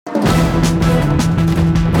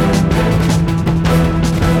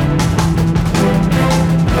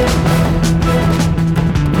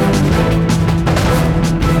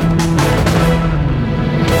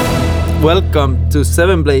Welcome to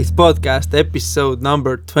Seven Blaze Podcast, episode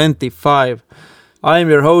number 25. I am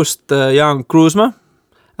your host, Jaan Kruusma,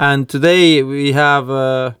 and today we have,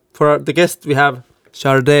 for the guest, we have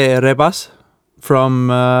Sharde Rebas from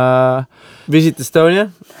Visit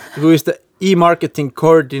Estonia, who is the e-marketing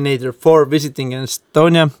coordinator for Visiting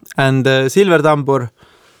Estonia, and Silver Tambur,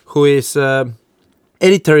 who is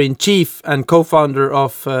editor-in-chief and co-founder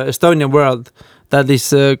of Estonian World. That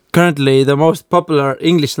is currently the most popular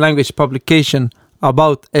English language publication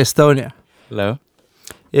about Estonia. Hello.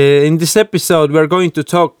 In this episode, we're going to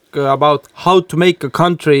talk about how to make a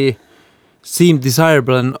country seem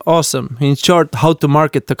desirable and awesome. In short, how to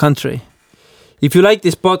market the country. If you like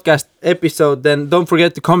this podcast episode, then don't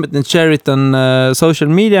forget to comment and share it on social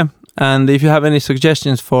media. And if you have any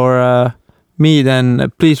suggestions for me,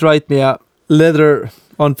 then please write me a letter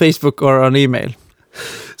on Facebook or on email.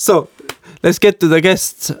 So, let's get to the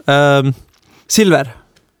guests. Silver,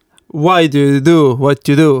 why do you do what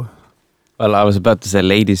you do? Well, I was about to say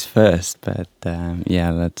ladies first, but yeah,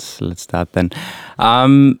 let's start then.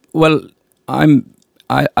 Well,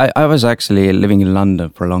 I was actually living in London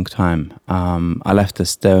for a long time. I left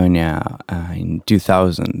Estonia in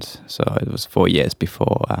 2000, so it was 4 years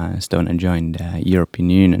before Estonia joined the European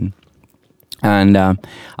Union. And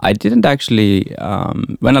I didn't actually,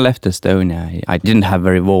 when I left Estonia, I didn't have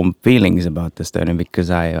very warm feelings about Estonia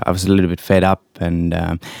because I was a little bit fed up and,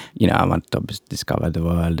 I wanted to discover the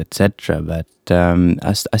world, etc. But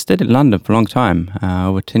I stayed in London for a long time,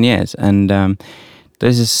 over 10 years. And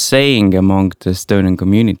there's a saying among the Estonian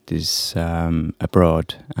communities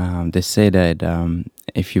abroad. They say that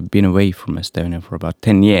if you've been away from Estonia for about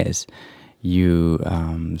 10 years, you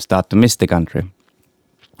start to miss the country.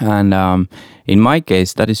 And in my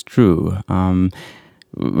case, that is true.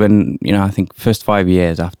 When, I think first 5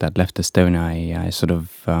 years after I'd left Estonia, I sort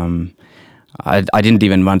of, I didn't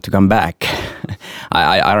even want to come back.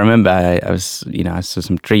 I remember I was, I saw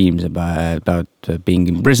some dreams about being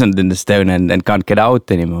imprisoned in Estonia and can't get out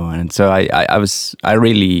anymore. And so I was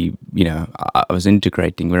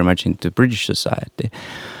integrating very much into British society.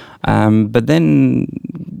 But then,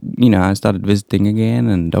 I started visiting again,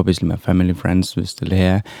 and obviously my family and friends were still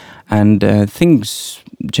here, and things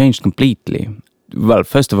changed completely. Well,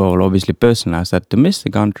 first of all, obviously personally, I started to miss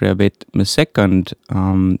the country a bit. The second,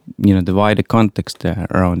 the wider context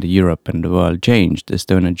around Europe and the world changed.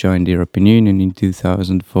 Estonia joined the European Union in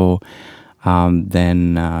 2004.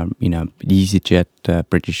 Then, EasyJet,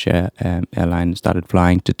 British airline, started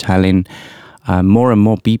flying to Tallinn. More and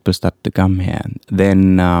more people started to come here.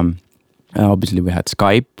 Then, obviously, we had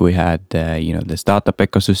Skype, we had, the startup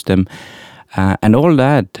ecosystem, and all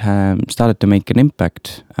that started to make an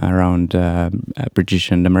impact around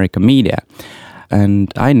British and American media.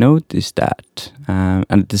 And I noticed that. And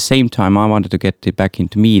at the same time, I wanted to get back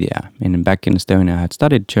into media. And back in Estonia, I had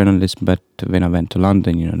studied journalism, but when I went to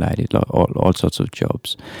London, I did all sorts of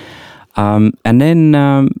jobs. And then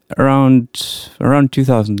around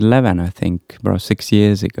 2011, I think, about 6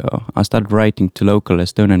 years ago, I started writing to local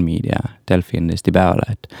Estonian media, Delfi and Eesti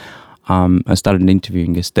Päevaleht. I started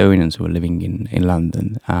interviewing Estonians who were living in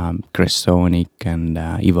London, Chris Soonik and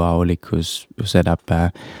Ivo Aulik, who set up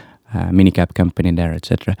a minicab company there,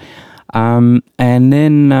 etc. And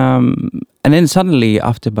then suddenly,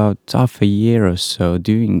 after about half a year or so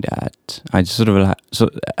doing that, I just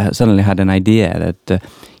suddenly had an idea that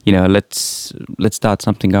let's start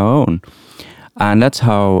something our own, and that's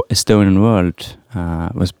how Estonian World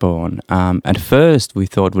was born. At first, we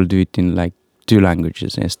thought we'll do it in like 2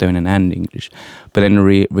 languages, Estonian and English, but then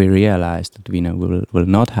we realized that we will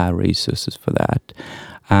not have resources for that,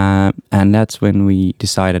 and that's when we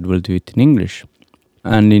decided we'll do it in English.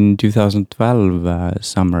 And in 2012,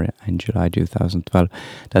 summer, in July 2012,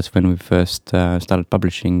 that's when we first started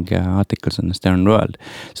publishing articles on Estonian World.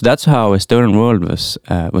 So that's how Estonian World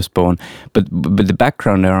was born. But the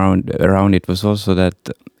background around it was also that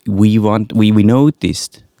we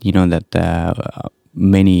noticed, that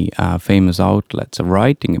many famous outlets are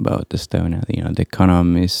writing about Estonia, The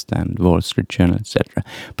Economist and Wall Street Journal, etc.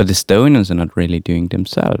 But Estonians are not really doing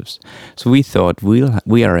themselves. So we thought, we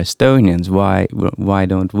are Estonians. Why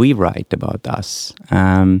don't we write about us?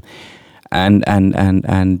 And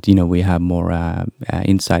we have more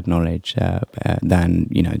inside knowledge than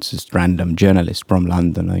it's just random journalists from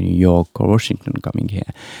London or New York or Washington coming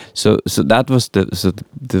here. So that was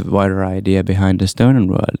the wider idea behind Estonian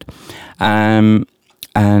World.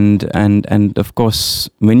 And of course,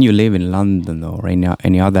 when you live in London or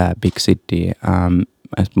any other big city,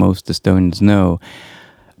 as most Estonians know,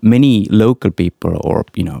 many local people or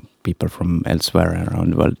people from elsewhere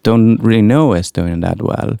around the world don't really know Estonia that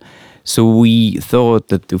well. So we thought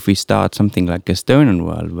that if we start something like Estonian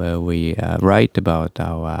World, where we write about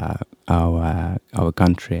our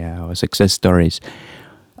country, our success stories,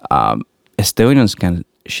 Estonians can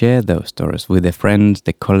share those stories with their friends,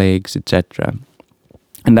 their colleagues, etc.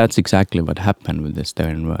 And that's exactly what happened with the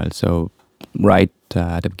Estonian World. So right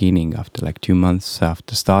at the beginning, after like 2 months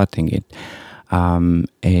after starting it,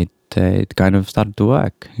 it kind of started to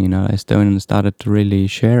work. Estonians started to really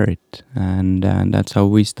share it, and that's how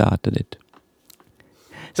we started it.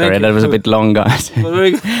 Sorry, that was a bit long, guys.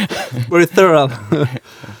 Very, very thorough.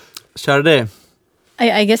 Charde.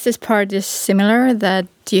 I guess this part is similar, that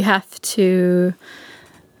you have to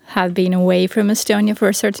have been away from Estonia for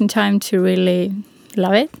a certain time to really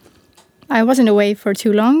love it. I wasn't away for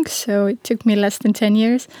too long, so it took me less than 10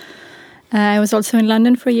 years. I was also in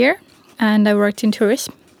London for a year, and I worked in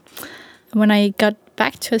tourism. When I got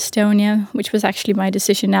back to Estonia, which was actually my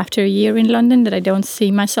decision after a year in London, that I don't see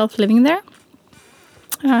myself living there.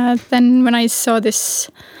 Then when I saw this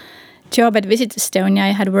job at Visit Estonia,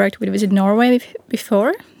 I had worked with Visit Norway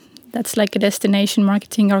before. That's like a destination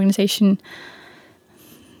marketing organization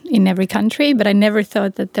in every country, but I never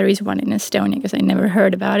thought that there is one in Estonia because I never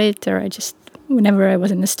heard about it, or whenever I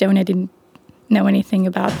was in Estonia, I didn't know anything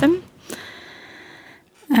about them.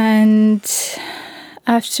 And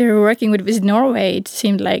after working with Visit Norway, it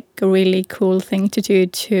seemed like a really cool thing to do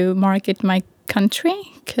to market my country,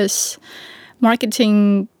 because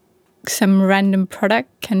marketing some random product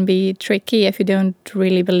can be tricky if you don't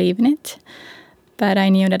really believe in it. But I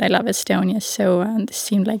knew that I love Estonia, so this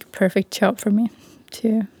seemed like a perfect job for me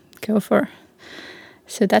to go for.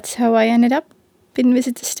 So that's how I ended up in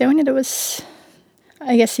Visit Estonia. That was,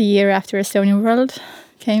 I guess, a year after Estonian World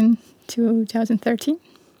came, 2013.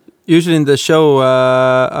 Usually in the show,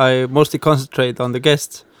 I mostly concentrate on the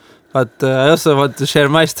guests, but I also want to share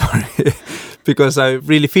my story because I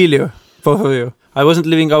really feel you, both of you. I wasn't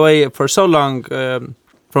living away for so long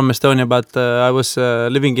from Estonia, but I was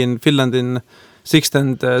living in Finland in 6th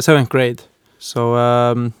and 7th grade.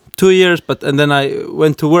 So 2 years, and then I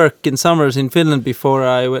went to work in summers in Finland before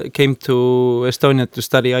I came to Estonia to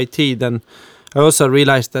study IT. Then I also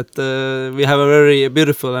realized that we have a very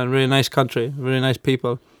beautiful and really nice country, very nice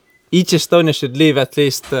people. Each Estonian should live at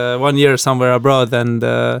least 1 year somewhere abroad, and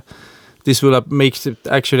this will make it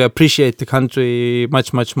actually appreciate the country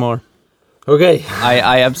much, much more. Okay.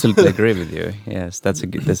 I absolutely agree with you. Yes, that's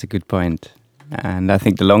a good point. And I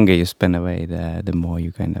think the longer you spend away, the more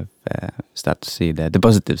you kind of start to see the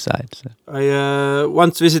positive side. So. I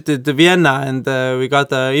once visited Vienna, and we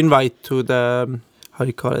got an invite to the, how do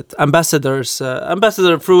you call it, ambassador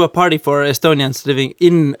threw a party for Estonians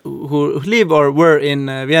who live or were in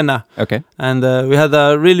Vienna. Okay. And we had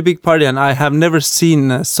a really big party, and I have never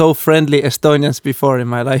seen so friendly Estonians before in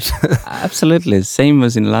my life. Absolutely. Same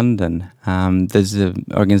was in London. There's an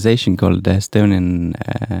organization called the Estonian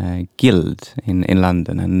Guild in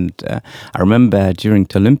London. And I remember during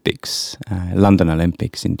the Olympics, London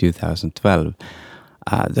Olympics in 2012,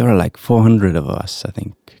 there were like 400 of us, I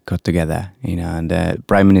think, got together, and the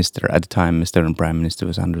Prime Minister at the time, Estonian Prime Minister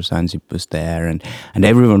was Andrus Ansip was there, and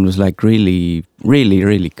everyone was like really, really,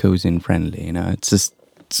 really cozy and friendly, it's just,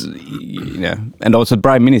 and also the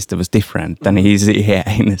Prime Minister was different than he's here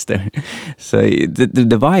in Estonia. So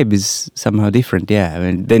the vibe is somehow different,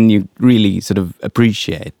 and then you really sort of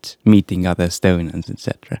appreciate meeting other Estonians,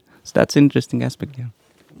 etc. So that's an interesting aspect,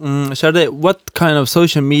 Charde, what kind of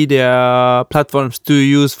social media platforms do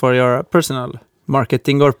you use for your personal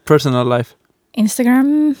marketing or personal life?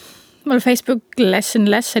 Instagram, well, Facebook less and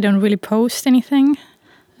less. I don't really post anything.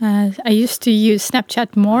 I used to use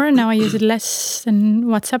Snapchat more. Now I use it less than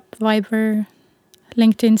WhatsApp, Viber,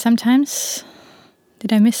 LinkedIn sometimes.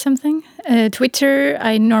 Did I miss something? Twitter,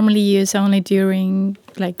 I normally use only during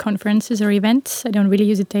like conferences or events. I don't really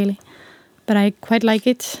use it daily, but I quite like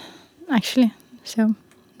it actually. So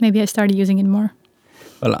maybe I started using it more.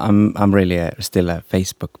 Well, I'm really still a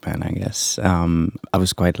Facebook man, I guess. I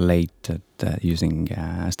was quite late at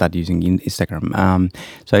started using Instagram.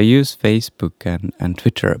 So I use Facebook and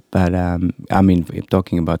Twitter, but I mean, if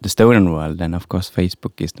talking about the Estonian world, then of course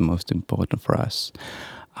Facebook is the most important for us,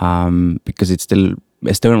 because it's still,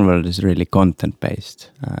 Estonian world is really content based.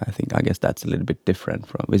 I guess that's a little bit different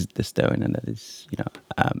from Visit Estonia. That is,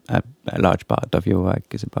 a large part of your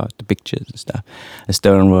work is about the pictures and stuff.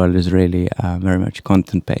 Estonian world is really very much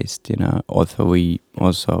content based. Although we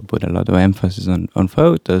also put a lot of emphasis on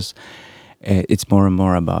photos, it's more and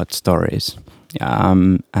more about stories.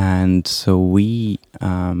 And so we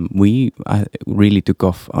really took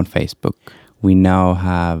off on Facebook. We now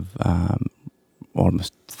have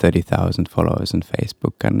almost 30,000 followers on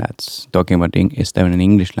Facebook, and that's talking about Estonian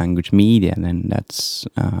English language media. Then that's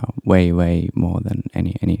way more than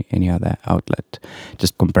any other outlet.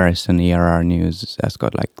 Just comparison, ERR News has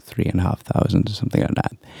got like 3,500 or something like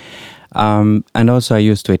that. And also I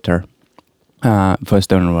use Twitter for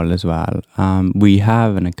Estonian World as well. We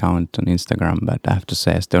have an account on Instagram, but I have to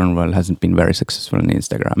say Estonian World hasn't been very successful on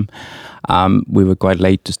Instagram. We were quite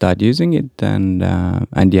late to start using it,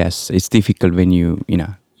 and yes, it's difficult when you're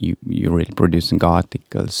really producing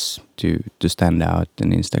articles to stand out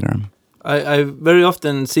on Instagram. I very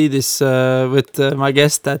often see this with my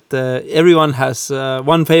guests that everyone has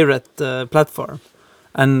one favorite platform,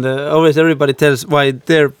 and always everybody tells why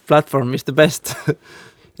their platform is the best.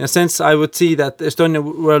 In a sense, I would see that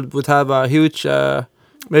Estonian World would have a huge,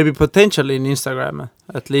 maybe potential in Instagram,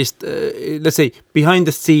 at least, let's say, behind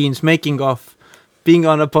the scenes, making of, being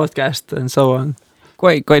on a podcast and so on.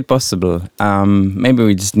 Quite possible. Maybe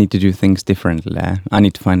we just need to do things differently. I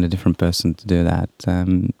need to find a different person to do that.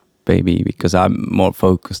 Maybe because I'm more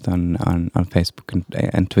focused on Facebook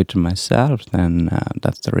and Twitter myself, then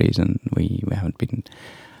that's the reason we haven't been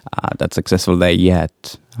that successful there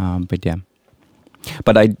yet. But yeah.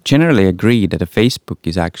 But I generally agree that Facebook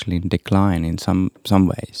is actually in decline in some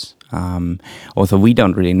ways. Although we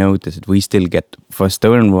don't really notice it, we still get, for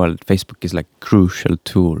Estonian World, Facebook is like a crucial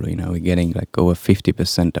tool. We're getting like over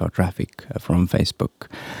 50% of our traffic from Facebook.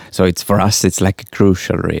 So for us, it's like a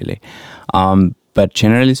crucial really. But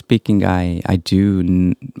generally speaking, I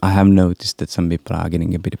have noticed that some people are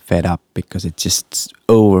getting a bit fed up because it's just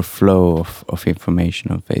overflow of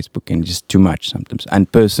information on Facebook and just too much sometimes.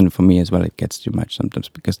 And personally for me as well, it gets too much sometimes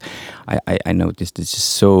because I noticed it's just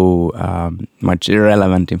so much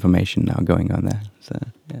irrelevant information now going on there. So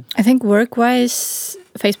yeah. I think work-wise,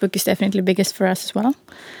 Facebook is definitely biggest for us as well.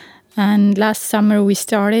 And last summer we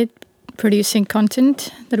started producing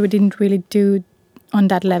content that we didn't really do on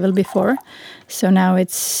that level before. So now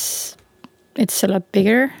it's a lot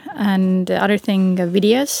bigger. And the other thing,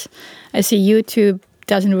 videos. I see YouTube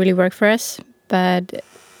doesn't really work for us, but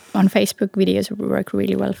on Facebook, videos work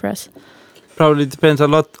really well for us. Probably depends a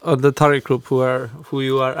lot on the target group who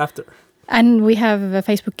you are after. And we have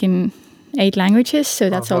Facebook in 8 languages, so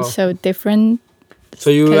that's also different.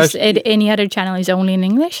 So because any other channel is only in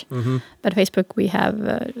English, but Facebook we have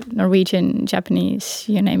Norwegian, Japanese,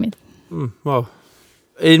 you name it. Wow.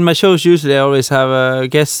 In my shows, usually I always have a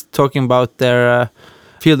guest talking about their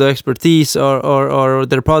field of expertise or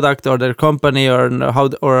their product or their company or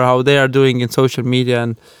how they are doing in social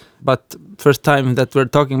media. But first time that we're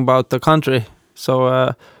talking about the country.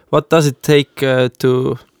 So what does it take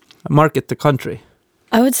to market the country?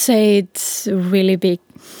 I would say it's a really big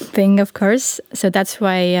thing, of course. So that's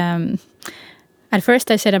why at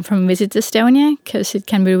first I said I'm from Visit Estonia, because it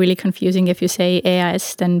can be really confusing if you say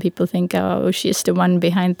EAS, then people think, oh, she's the one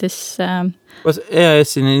behind this. What's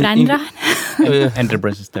EAS in English?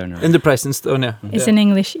 Enterprise Estonia. Enterprise Estonia. It's in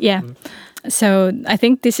English, yeah. So I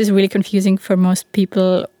think this is really confusing for most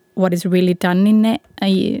people, what is really done in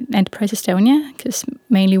Enterprise Estonia, because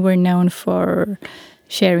mainly we're known for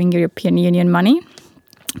sharing European Union money.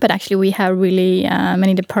 But actually we have really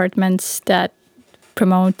many departments that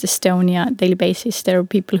promote Estonia on a daily basis. There are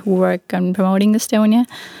people who work on promoting Estonia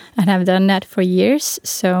and have done that for years.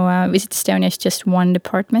 So Visit Estonia is just one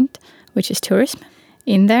department, which is tourism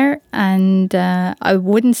in there. And I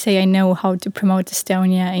wouldn't say I know how to promote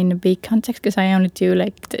Estonia in a big context, because I only do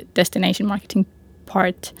like the destination marketing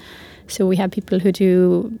part. So we have people who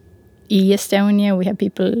do e-Estonia, we have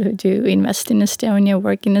people who do invest in Estonia,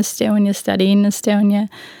 work in Estonia, study in Estonia,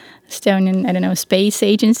 Estonian, space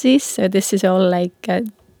agencies. So this is all like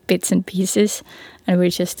bits and pieces, and we're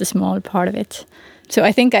just a small part of it. So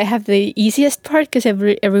I think I have the easiest part, because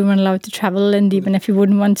everyone loves to travel, and even if you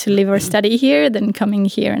wouldn't want to live or study here, then coming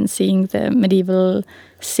here and seeing the medieval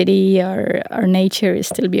city or nature is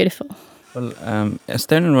still beautiful. Well,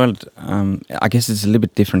 Estonian World, I guess it's a little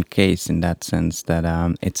bit different case in that sense that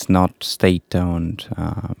it's not state-owned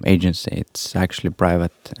agency. It's actually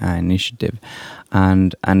private initiative,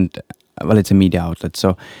 and well, it's a media outlet.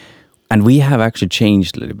 So, and we have actually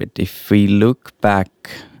changed a little bit. If we look back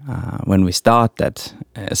when we started,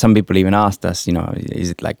 some people even asked us, is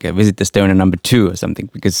it like a Visit Estonia #2 or something?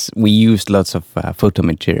 Because we used lots of photo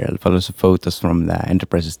material, lots of photos from the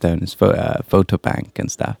Enterprise Estonia's photo bank and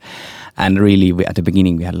stuff. And really, at the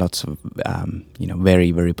beginning, we had lots of,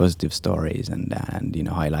 very, very positive stories and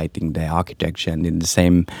highlighting the architecture and in the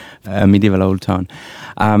same medieval old town.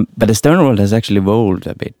 But Estonian World has actually evolved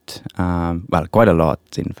a bit, quite a lot,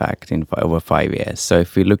 in fact, over 5 years. So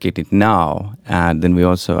if we look at it now, then we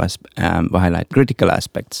also also highlight critical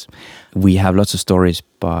aspects. We have lots of stories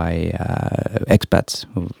by expats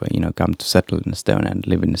who come to settle in Estonia and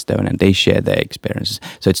live in Estonia, and they share their experiences.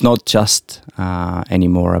 So it's not just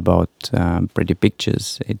anymore about pretty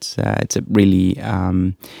pictures. It's a really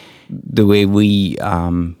the way we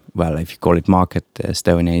if you call it market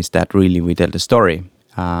Estonia, is that really we tell the story.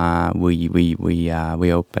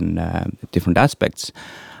 We open different aspects,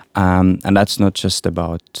 and that's not just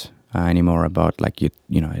about anymore about like the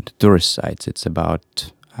tourist sites. It's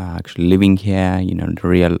about actually living here,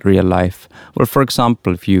 the real life. Well, for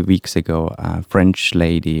example, a few weeks ago, a French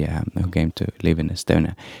lady who came to live in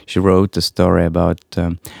Estonia, she wrote a story about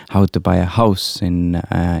how to buy a house in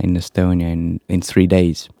Estonia in 3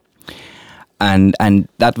 days. And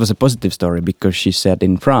that was a positive story, because she said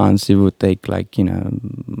in France it would take I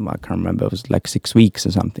can't remember, it was like 6 weeks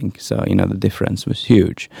or something. So the difference was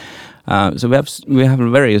huge. So we have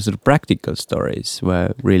various practical stories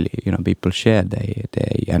where really people share they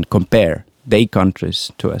and compare their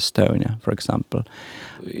countries to Estonia, for example.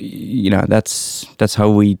 That's how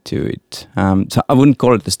we do it. So I wouldn't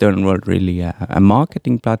call it the Estonian World really a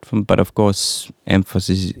marketing platform, but of course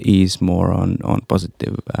emphasis is more on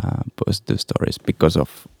positive stories, because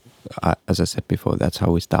of as I said before, that's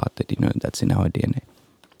how we started. That's in our DNA.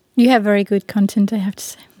 You have very good content, I have to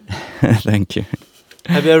say. Thank you.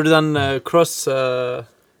 Have you ever done cross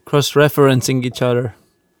referencing each other?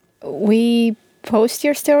 We post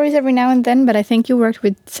your stories every now and then, but I think you worked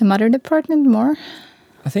with some other department more.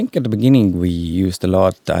 I think at the beginning we used a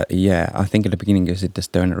lot. I think at the beginning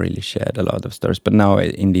Estonia really shared a lot of stories, but now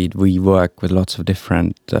indeed we work with lots of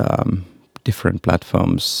different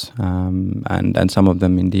platforms, and some of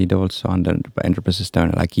them indeed also under Enterprise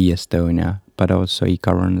Estonia, like eEstonia, but also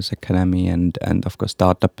eGovernance Academy, and of course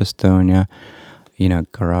Startup Estonia,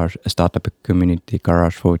 Garage Startup Community,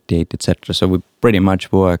 Garage 48, etc. So we pretty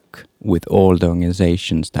much work with all the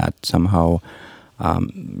organizations that somehow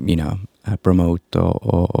promote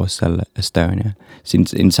or sell Estonia,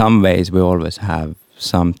 since in some ways we always have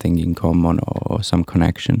something in common or some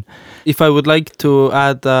connection. If I would like to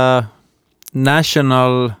add a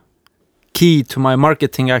national key to my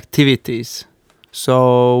marketing activities,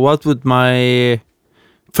 so what would my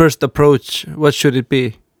first approach, what should it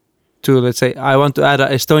be? To, let's say, I want to add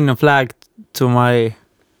an Estonian flag to my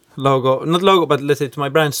logo, not logo, but let's say to my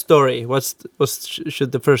brand story. What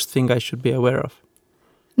should the first thing I should be aware of?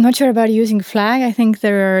 I'm not sure about using flag. I think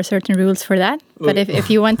there are certain rules for that. But if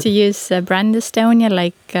you want to use brand Estonia,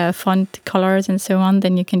 like font colors and so on,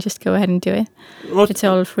 then you can just go ahead and do it. It's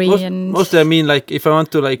all free. Mostly, I mean, like if I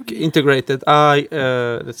want to integrate it,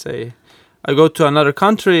 let's say I go to another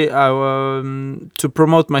country to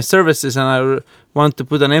promote my services, and I want to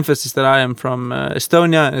put an emphasis that I am from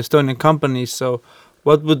Estonia, Estonian companies. So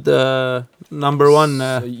what would the number one...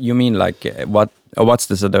 So you mean like what's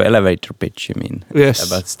the sort of elevator pitch you mean? Yes.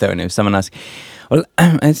 About Estonia? If someone asks, well,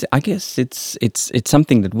 I guess it's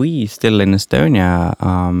something that we still in Estonia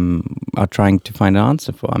are trying to find an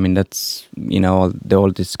answer for. I mean, that's, the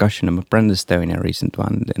whole discussion about Brand Estonia, recent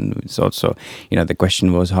one, and it's also, the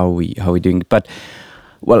question was how we doing it. But,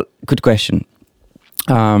 well, good question.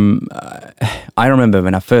 I remember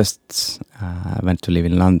when I first went to live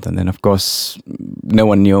in London, and of course no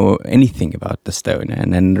one knew anything about Estonia,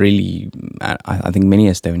 and then really I think many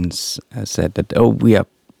Estonians said that, oh, we are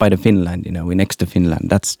by the Finland, we're next to Finland,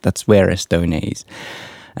 that's where Estonia is.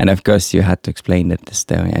 And of course you had to explain that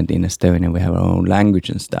in Estonia we have our own language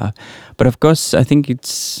and stuff. But of course I think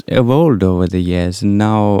it's evolved over the years, and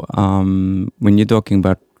now when you're talking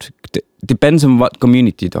about, depends on what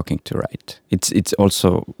community you're talking to, right? It's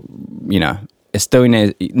also,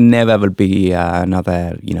 Estonia never will be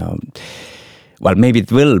another, well, maybe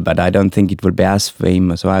it will, but I don't think it will be as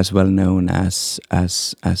famous or as well known as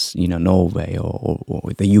Norway or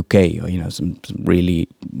the UK or some really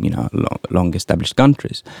long established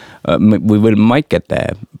countries. We might get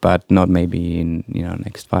there, but not maybe in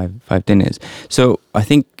next 5-10 years. So I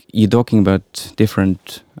think you're talking about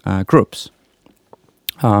different groups.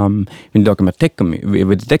 When talking about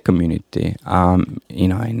with the tech community,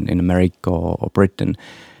 in America or Britain,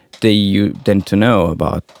 you tend to know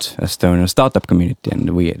about Estonian startup community, and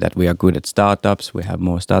that we are good at startups. We have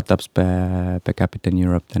more startups per capita in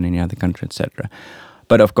Europe than any other country, etc.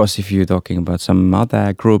 But of course, if you're talking about some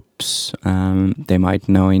other groups, they might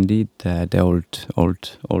know indeed the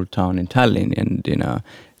old town in Tallinn, and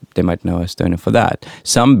they might know Estonia for that.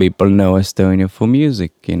 Some people know Estonia for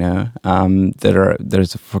music, you know.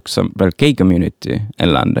 There's, for example, a gay community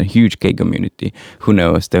in London, huge gay community, who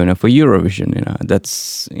know Estonia for Eurovision, you know.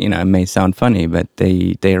 That's, you know, it may sound funny, but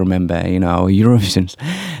they remember, you know, our Eurovision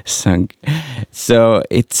song. So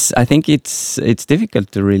I think it's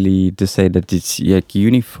difficult to really to say that it's like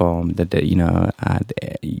uniform, that, you know,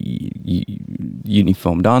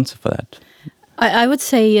 uniformed answer for that. I would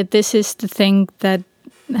say that this is the thing that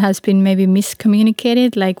has been maybe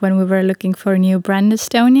miscommunicated. Like when we were looking for a new brand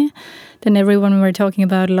Estonia, then everyone were talking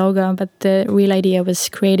about logo, but the real idea was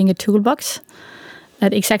creating a toolbox.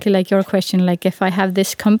 That exactly like your question, like if I have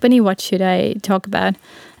this company, what should I talk about?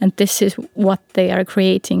 And this is what they are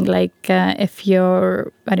creating. Like if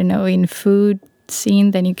you're, I don't know, in food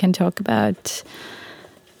scene, then you can talk about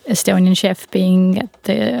Estonian chef being at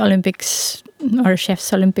the Olympics or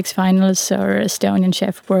Chef's Olympics finals, or Estonian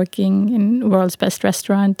chef working in world's best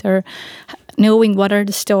restaurant, or knowing what are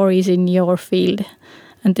the stories in your field.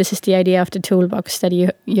 And this is the idea of the toolbox, that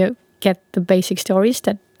you get the basic stories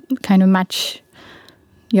that kind of match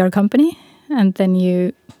your company, and then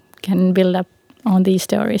you can build up on these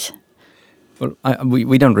stories. Well,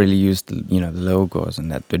 we don't really use the logos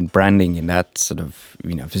and that, but branding in that sort of,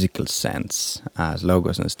 you know, physical sense as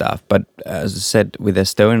logos and stuff. But as I said, with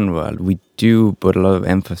Estonian World, we do put a lot of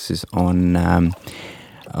emphasis on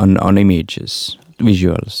images,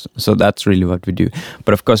 visuals. So that's really what we do.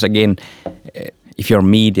 But of course, again, if you're a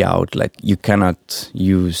media outlet, you cannot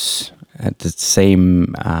use the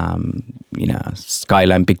same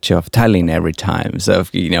skyline picture of Tallinn every time. So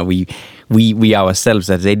you know, we ourselves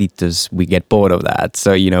as editors, we get bored of that.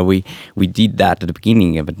 So you know, we did that at the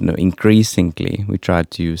beginning, but increasingly we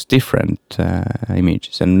tried to use different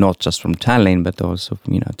images, and not just from Tallinn, but also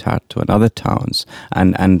from, you know, Tartu and other towns,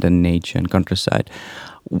 and the nature and countryside.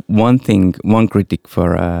 One critic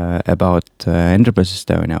for about Enterprise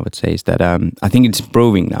Estonia, I would say, is that I think it's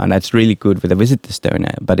improving now, and that's really good with the Visit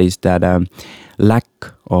Estonia, but is that lack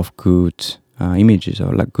of good images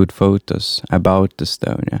or like good photos about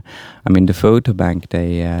Estonia. I mean, the photo bank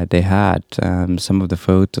they had, some of the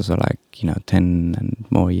photos are like, you know, 10 and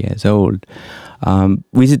more years old.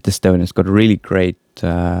 Visit Estonia's got a really great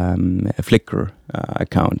Flickr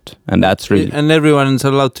account, and that's really... And everyone's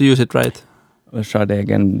allowed to use it, right? Well, shall they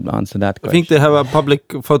again answer that question? I think they have a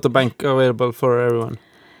public photo bank available for everyone.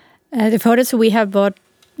 The photos we have bought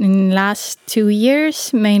in last 2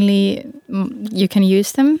 years, mainly you can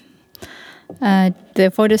use them.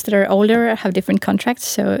 The photos that are older have different contracts,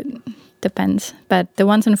 so it depends. But the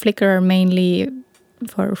ones on Flickr are mainly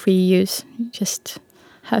for free use. You just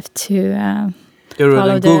have to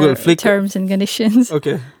follow Google the Flickr terms and conditions.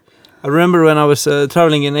 Okay. I remember when I was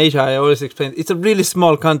traveling in Asia, I always explained it's a really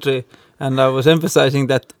small country. And I was emphasizing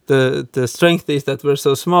that the strength is that we're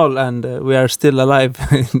so small, and we are still alive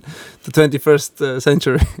in the 21st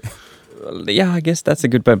century. Well, yeah, I guess that's a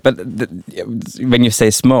good point. But when you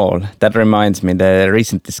say small, that reminds me the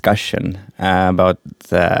recent discussion about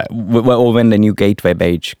when the new gateway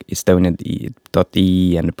page,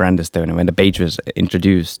 Estonia.ee and the brand Estonia, when the page was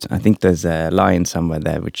introduced, I think there's a line somewhere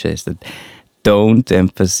there which says that don't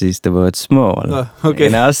emphasize the word small. Okay. You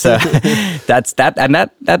know, so that's that, and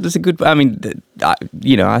that was a good. I mean,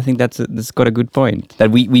 you know, I think that's got a good point.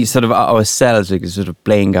 That we sort of ourselves, we sort of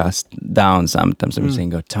playing us down sometimes. And we're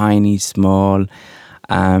saying, "Oh, tiny, small,"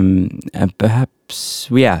 and perhaps,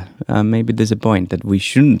 maybe there's a point that we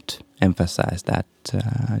shouldn't emphasize that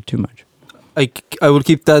too much. I will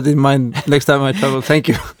keep that in mind next time I travel. Thank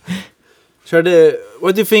you. Shade,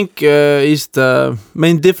 what do you think is the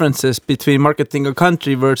main differences between marketing a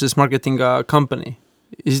country versus marketing a company?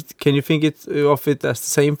 Can you think of it as the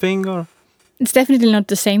same thing, or? It's definitely not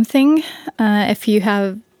the same thing. If you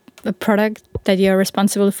have a product that you're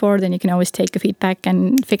responsible for, then you can always take a feedback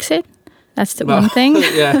and fix it. That's the one thing.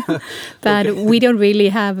 Yeah. But Okay. we don't really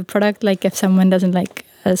have a product, like if someone doesn't like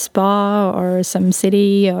a spa or some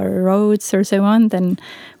city or roads or so on, then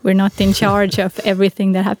we're not in charge of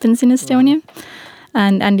everything that happens in Estonia.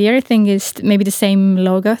 And the other thing is maybe the same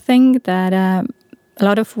logo thing, that a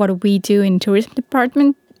lot of what we do in tourism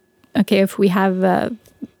department, okay, if we have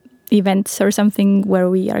events or something where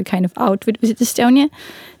we are kind of out with Visit Estonia,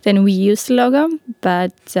 then we use the logo.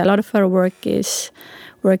 But a lot of our work is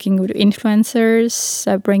working with influencers,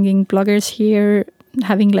 bringing bloggers here,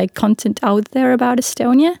 having like content out there about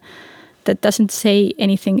Estonia that doesn't say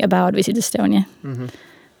anything about Visit Estonia. Mm-hmm.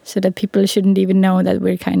 So that people shouldn't even know that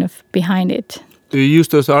we're kind of behind it. Do you use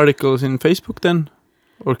those articles in Facebook then?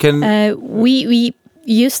 Or can... We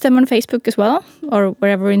use them on Facebook as well, or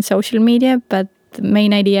wherever in social media, but the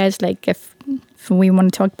main idea is like if we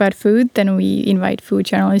want to talk about food, then we invite food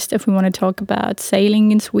journalists. If we want to talk about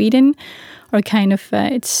sailing in Sweden, or kind of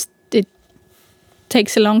it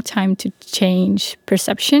takes a long time to change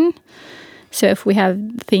perception. So if we have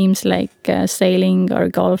themes like sailing or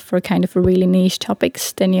golf or kind of really niche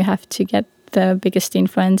topics, then you have to get the biggest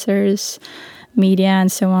influencers, media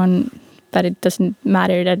and so on. But it doesn't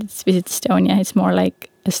matter that it's Visit Estonia. It's more like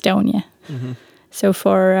Estonia. Mm-hmm. So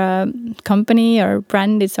for a company or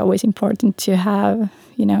brand, it's always important to have,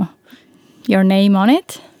 your name on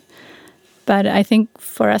it. But I think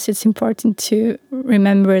for us, it's important to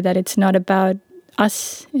remember that it's not about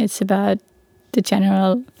us. It's about the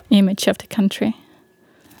general image of the country.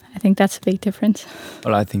 I think that's a big difference.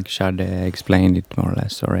 Well, I think Shade explained it more or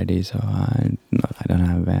less already, so I don't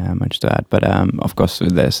have much to add. But of course,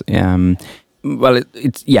 with this,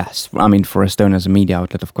 it's yes. I mean, for Estonia as a media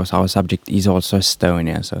outlet, of course, our subject is also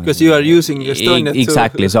Estonia. So because you are using Estonia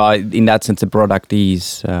exactly. So in that sense, the product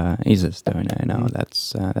is Estonia.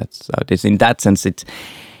 That's how it is. In that sense,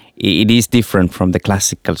 it is different from the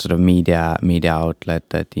classical sort of media outlet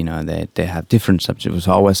that they have different subjects.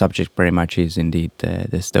 So our subject very much is indeed the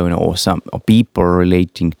Estonia or people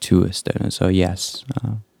relating to Estonia. So yes,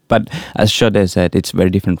 but as Shade said, it's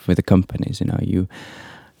very different with the companies.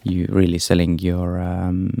 You really selling your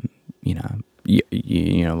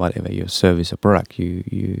whatever your service or product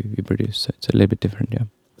you produce. So it's a little bit different. Yeah.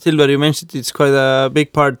 Silver, you mentioned it's quite a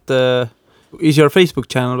big part. Is your Facebook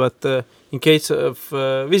channel, but. In case of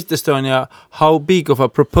Visit Estonia, how big of a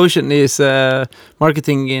proportion is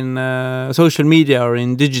marketing in social media or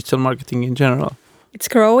in digital marketing in general? It's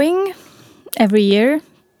growing every year.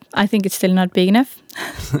 I think it's still not big enough.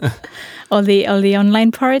 all the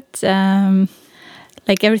online part,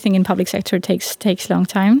 like everything in public sector, takes a long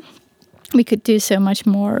time. We could do so much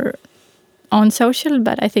more on social,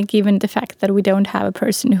 but I think even the fact that we don't have a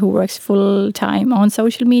person who works full time on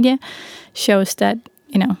social media shows that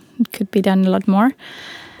it could be done a lot more.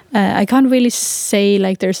 I can't really say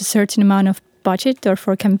like there's a certain amount of budget or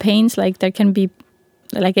for campaigns. Like there can be,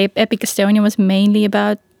 like Epic Estonia was mainly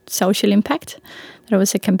about social impact. There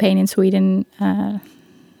was a campaign in Sweden the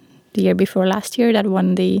year before last year that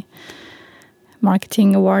won the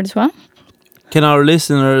marketing award as well. Can our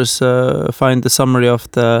listeners find the summary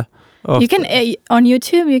of the? You can on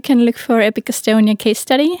YouTube. You can look for Epic Estonia case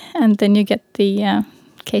study, and then you get the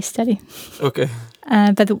case study. Okay.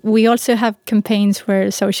 But we also have campaigns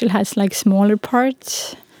where social has like smaller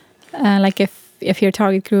parts, like if your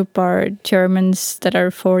target group are Germans that are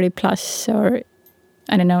 40 plus, or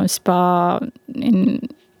I don't know, spa in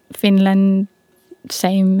Finland,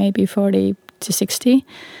 same maybe 40 to 60,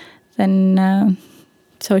 then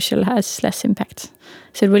social has less impact.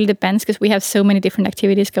 So it really depends, because we have so many different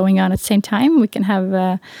activities going on at the same time. We can have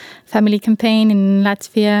a family campaign in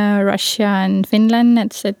Latvia, Russia, and Finland.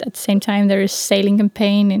 At the same time, there is sailing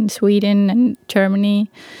campaign in Sweden and Germany.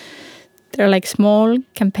 They're like small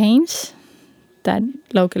campaigns that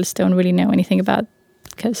locals don't really know anything about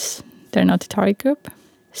because they're not the target group.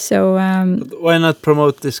 So why not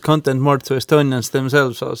promote this content more to Estonians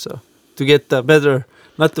themselves also, to get the better,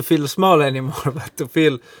 not to feel small anymore, but to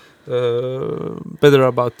feel better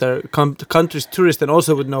about their country's tourists, and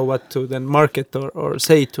also would know what to then market or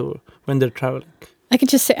say to when they're traveling. I could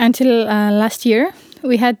just say until last year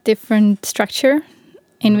we had different structure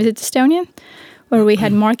in Visit Estonia, where we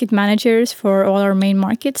had market managers for all our main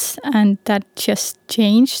markets, and that just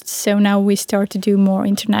changed. So now we start to do more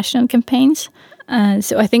international campaigns.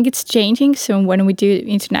 So I think it's changing. So when we do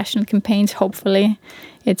international campaigns, hopefully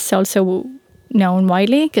it's also known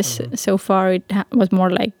widely, because so far it was more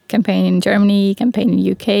like campaign in Germany, campaign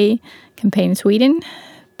in UK, campaign in Sweden.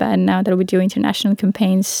 But now that we do international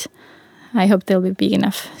campaigns, I hope they'll be big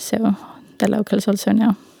enough so the locals also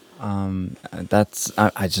know.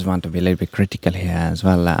 I just want to be a little bit critical here as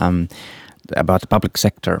well about the public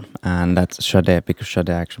sector, and that's Shade, because Shade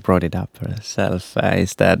actually brought it up herself.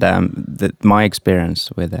 Is that my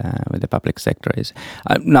experience with the public sector is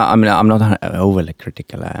I'm not overly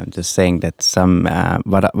critical. I'm just saying that some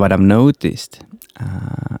what I've noticed,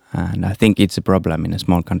 and I think it's a problem in a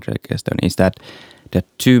small country like Estonia, is that there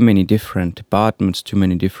are too many different departments, too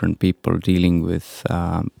many different people dealing with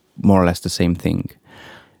more or less the same thing.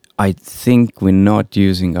 I think we're not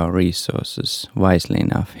using our resources wisely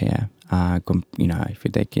enough here. If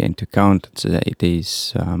you take into account, it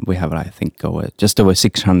is we have, I think, just over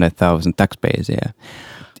 600,000 taxpayers here.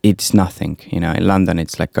 It's nothing, In London,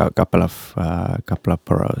 it's like a couple of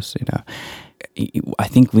boroughs. I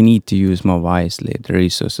think we need to use more wisely the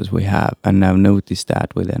resources we have, and I've noticed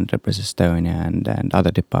that with Enterprise Estonia and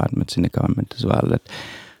other departments in the government as well. That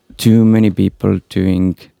too many people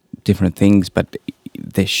doing different things, but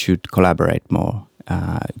they should collaborate more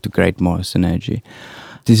to create more synergy.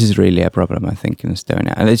 This is really a problem, I think, in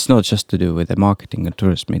Estonia, and it's not just to do with the marketing and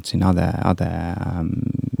tourism. It's in other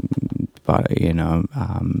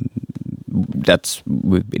that's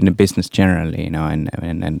in the business generally, and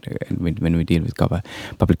when we deal with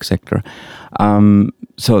public sector.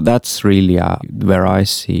 So that's really where I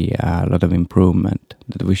see a lot of improvement,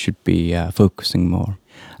 that we should be focusing more.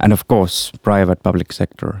 And of course, private, public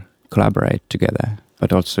sector collaborate together,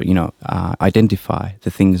 but also, identify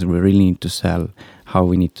the things we really need to sell, how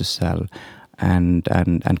we need to sell, and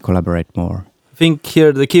collaborate more. I think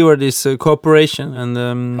here the keyword is cooperation,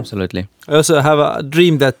 and Absolutely. I also have a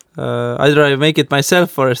dream that either I make it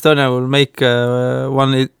myself or Estonia will make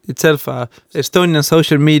one itself, Estonian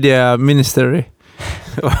social media ministry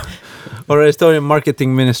or Estonian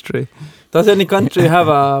marketing ministry. Does any country have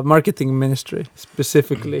a marketing ministry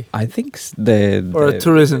specifically? I think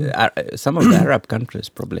tourism. Some of the Arab countries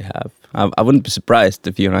probably have. I wouldn't be surprised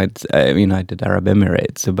if United Arab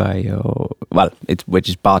Emirates, which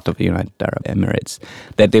is part of United Arab Emirates,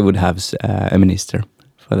 that they would have a minister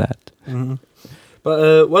for that. Mm-hmm.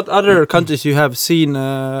 But what other countries you have seen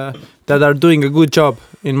that are doing a good job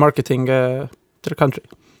in marketing their country?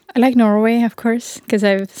 I like Norway, of course, because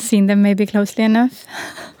I've seen them maybe closely enough.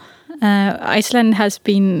 Iceland has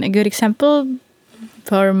been a good example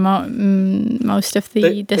for most of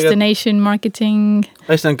the destination marketing.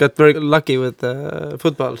 Iceland got very lucky with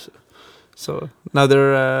football. So now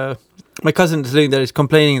my cousin is living there, is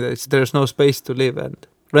complaining that there's no space to live and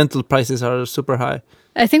rental prices are super high.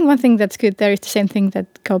 I think one thing that's good there is the same thing, that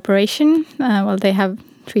cooperation. They have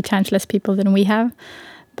 3 times less people than we have.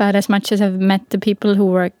 But as much as I've met the people who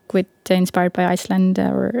work with Inspired by Iceland,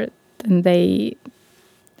 and they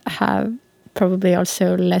have probably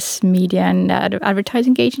also less media and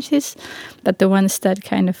advertising agencies, but the ones that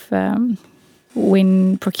kind of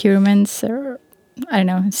win procurements, or I don't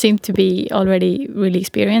know, seem to be already really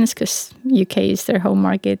experienced, because UK is their home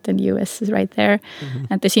market and US is right there. Mm-hmm.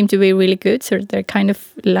 And they seem to be really good, so they're kind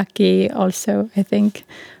of lucky also, I think,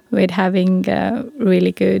 with having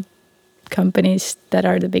really good companies that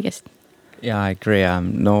are the biggest. Yeah, I agree.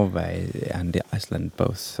 Norway and Iceland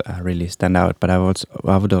both really stand out, but I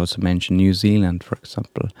would also mention New Zealand, for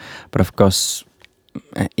example. But of course,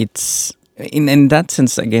 it's in that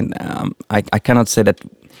sense again. I cannot say that if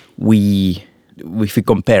we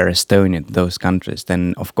compare Estonia to those countries,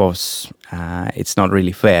 then of course it's not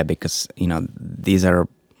really fair, because these are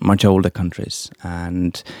much older countries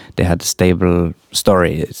and they had a stable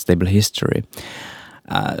story, stable history.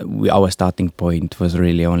 Our starting point was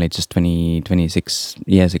really only just 26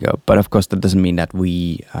 years ago. But of course, that doesn't mean that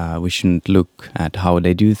we shouldn't look at how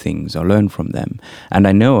they do things or learn from them. And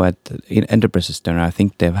I know in Enterprise Estonia, I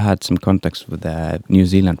think they've had some contacts with New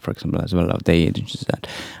Zealand, for example, as well, of the agencies that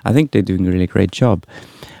I think they're doing a really great job.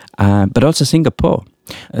 But also Singapore.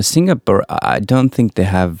 Singapore, I don't think they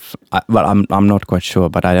have. I'm not quite sure,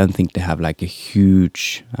 but I don't think they have like a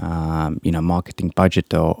huge, marketing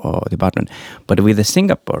budget or department. But with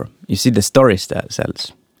Singapore, you see the story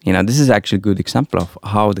sells. This is actually a good example of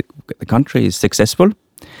how the country is successful,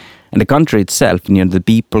 and the country itself. The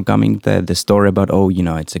people coming there, the story about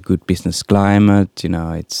it's a good business climate.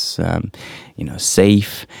 It's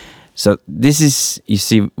safe. So this is, you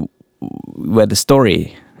see, where the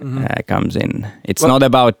story. Mm-hmm. Comes in. It's not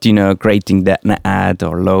about creating an ad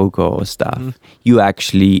or logo or stuff. Mm-hmm. You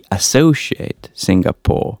actually associate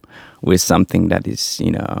Singapore with something that is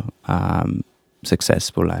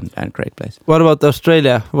successful and great place. What about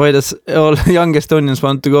Australia? Why does all young Estonians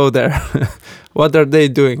want to go there? What are they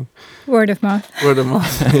doing? Word of mouth. Word of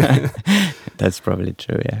mouth. That's probably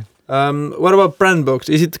true. Yeah. What about brand books?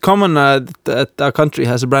 Is it common that a country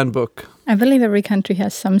has a brand book? I believe every country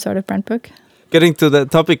has some sort of brand book. Getting to the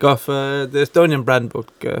topic of the Estonian brand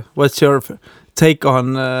book, what's your take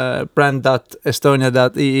on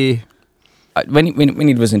brand.estonia.ee? When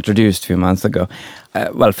it was introduced a few months ago,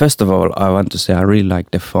 first of all, I want to say I really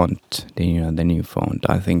like the font, the new font.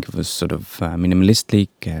 I think it was sort of minimalistic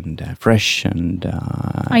and fresh and...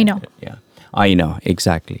 Aino. Yeah, Aino,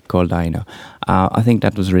 exactly, called Aino. I think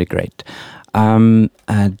that was really great.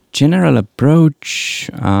 A general approach,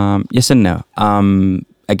 yes and no.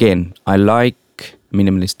 Again, I like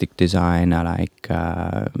minimalistic design. I like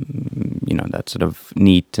that sort of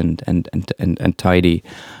neat and tidy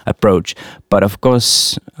approach. But of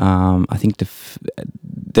course, I think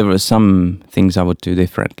there were some things I would do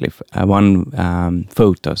differently. One,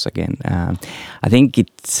 photos again. I think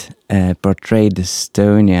it portrayed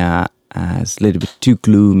Estonia as a little bit too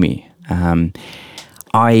gloomy.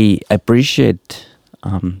 I appreciate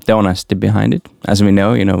the honesty behind it. As we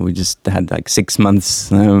know, we just had like 6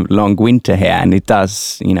 months long winter here, and it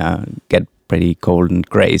does, get pretty cold and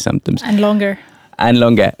grey sometimes. And longer.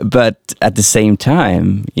 But at the same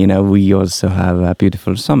time, we also have a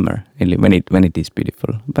beautiful summer when it is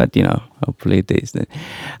beautiful. But hopefully it is.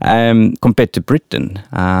 Compared to Britain,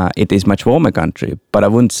 it is much warmer country. But I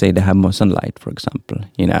wouldn't say they have more sunlight, for example.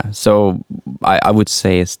 So I would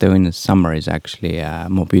say Estonia's summer is actually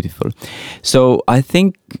more beautiful. So I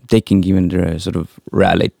think taking even the sort of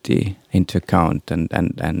reality into account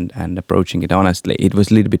and approaching it honestly, it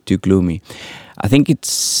was a little bit too gloomy. I think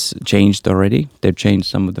it's changed already. They've changed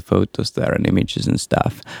some of the photos there and images and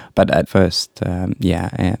stuff. But at first,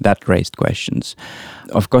 that raised questions.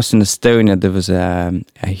 Of course, in Estonia, there was a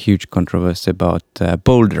huge controversy about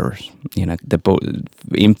boulders, the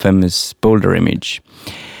infamous boulder image.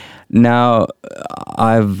 Now,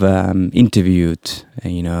 I've interviewed,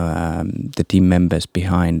 the team members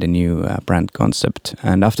behind the new brand concept,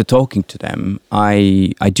 and after talking to them,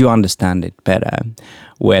 I do understand it better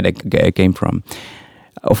where they came from.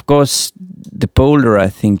 Of course, the boulder, I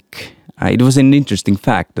think, it was an interesting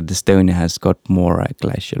fact that Estonia has got more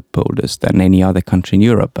glacial boulders than any other country in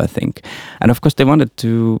Europe, I think. And of course, they wanted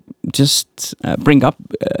to just bring up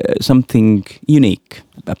something unique.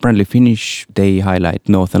 Apparently, Finnish, they highlight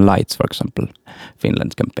Northern Lights, for example,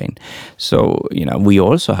 Finland's campaign. So, we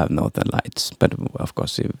also have Northern Lights. But of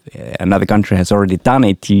course, if another country has already done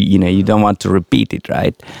it, you don't want to repeat it,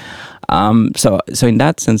 right? So in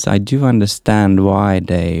that sense, I do understand why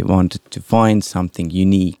they wanted to find something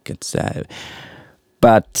unique.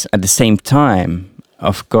 But at the same time,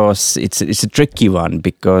 of course, it's a tricky one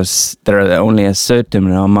because there are only a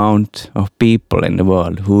certain amount of people in the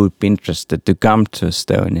world who would be interested to come to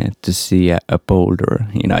Estonia to see a boulder.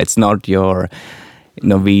 It's not your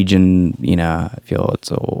Norwegian,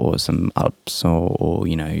 fjords or some Alps or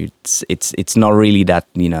it's not really that,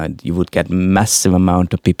 you would get massive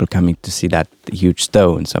amount of people coming to see that huge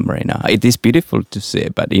stone somewhere. It is beautiful to see,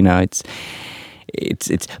 but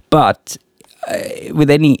but with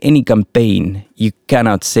any campaign, you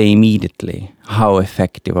cannot say immediately how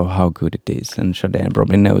effective or how good it is, and Shadeen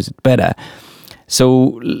probably knows it better.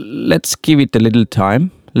 So let's give it a little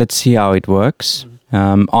time. Let's see how it works.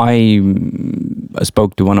 I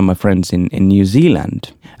spoke to one of my friends in New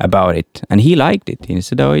Zealand about it, and he liked it. He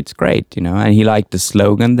said, "Oh, it's great," and he liked the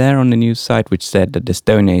slogan there on the news site, which said that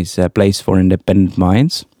Estonia is a place for independent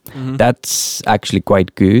minds. Mm-hmm. That's actually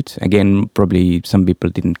quite good. Again, probably some people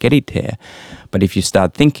didn't get it here, but if you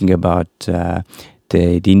start thinking about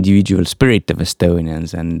the individual spirit of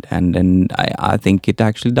Estonians, and I think it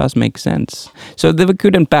actually does make sense. So they were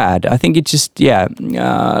good and bad. I think it just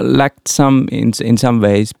lacked some in some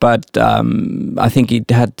ways, but I think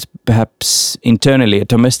it had perhaps internally,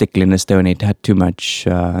 domestically in Estonia, it had too much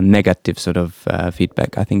negative sort of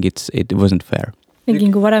feedback. I think it wasn't fair.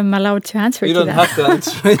 Thinking what I'm allowed to answer to that. You don't have to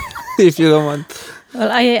answer if you don't want. Well,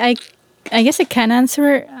 I guess I can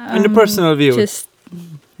answer. In a personal view, just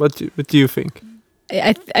what do you think?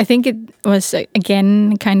 I think it was,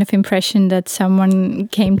 again, kind of impression that someone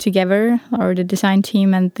came together, or the design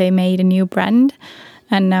team, and they made a new brand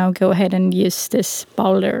and now go ahead and use this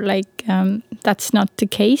boulder. That's not the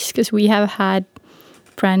case, because we have had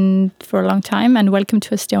brand for a long time, and Welcome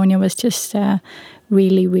to Estonia was just a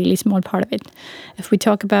really, really small part of it. If we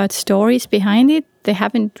talk about stories behind it, they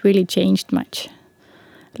haven't really changed much.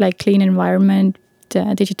 Like clean environment,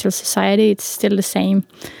 digital society, it's still the same.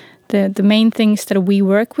 The main things that we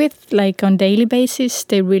work with, like on daily basis,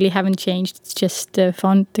 they really haven't changed. It's just the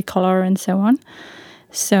font, the color, and so on.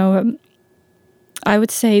 So I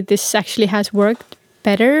would say this actually has worked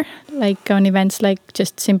better, like on events like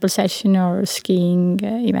just simple session or skiing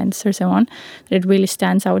events or so on. It really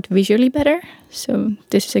stands out visually better. So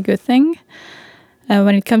this is a good thing.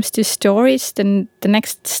 When it comes to stories, then the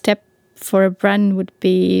next step for a brand would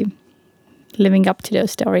be living up to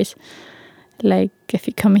those stories. Like if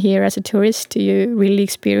you come here as a tourist, do you really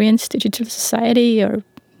experience digital society or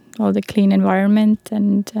all the clean environment?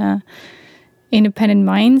 And independent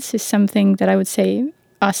minds is something that I would say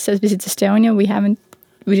us as Visit Estonia, we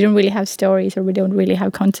don't really have stories, or we don't really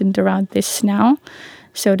have content around this now.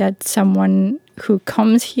 So that someone who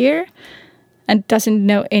comes here and doesn't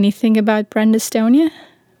know anything about brand Estonia,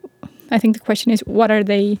 I think the question is, what are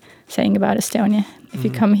they saying about Estonia? If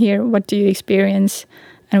you come here, what do you experience?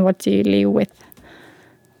 And what do you leave with?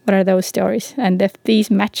 What are those stories? And if these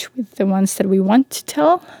match with the ones that we want to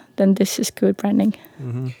tell, then this is good branding.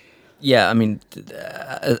 Mm-hmm. Yeah, I mean,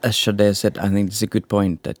 as Shadeen said, I think it's a good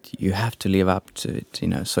point that you have to live up to it.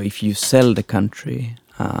 So if you sell the country,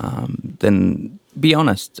 then be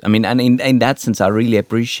honest. I mean, and in that sense, I really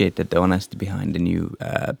appreciated the honesty behind the new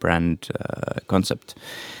brand concept.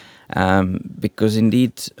 Because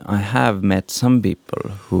indeed, I have met some people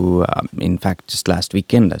who, in fact, just last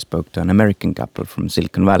weekend, I spoke to an American couple from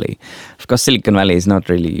Silicon Valley. Of course, Silicon Valley is not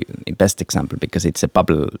really the best example because it's a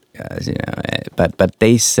bubble, but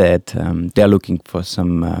they said they're looking for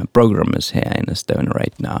some programmers here in Estonia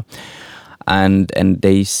right now. And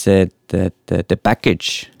they said that the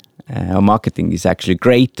package or marketing is actually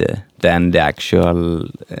greater than the actual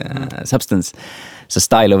substance. So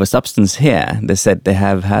style over substance here. They said they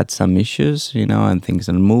have had some issues, and things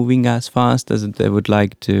are moving as fast as they would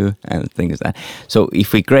like to, and things like that. So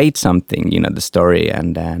if we create something, the story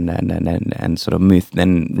and sort of myth,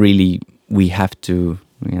 then really we have to,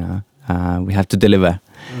 deliver.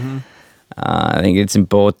 Mm-hmm. I think it's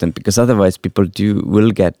important because otherwise people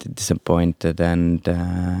will get disappointed and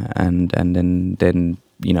then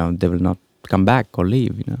they will not come back or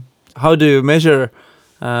leave. How do you measure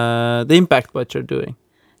the impact what you're doing?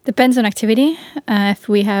 Depends on activity. If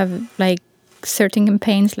we have like certain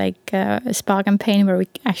campaigns, like a spa campaign where we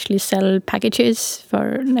actually sell packages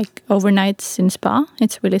for like overnights in spa,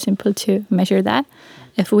 it's really simple to measure that.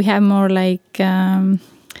 If we have more like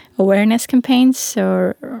awareness campaigns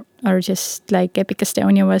or just like Epic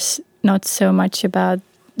Estonia was not so much about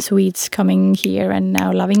Swedes coming here and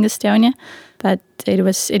now loving Estonia, but it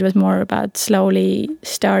was more about slowly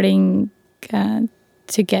starting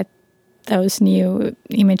to get those new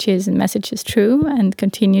images and messages through and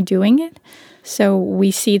continue doing it. So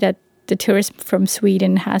we see that the tourism from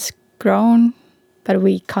Sweden has grown, but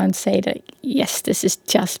we can't say that, yes, this is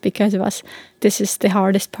just because of us. This is the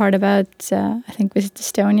hardest part about, I think, Visit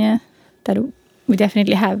Estonia, that we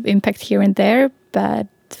definitely have impact here and there, but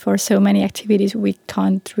for so many activities, we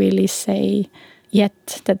can't really say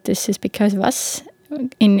yet that this is because of us.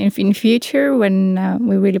 In future, when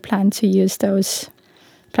we really plan to use those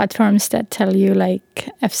platforms that tell you, like,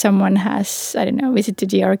 if someone has, I don't know,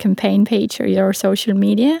 visited your campaign page or your social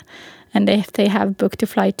media, and if they have booked a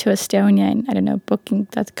flight to Estonia in, I don't know,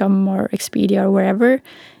 Booking.com or Expedia or wherever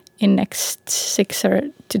in next 6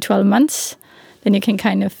 to 12 months, then you can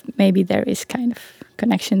kind of, maybe there is kind of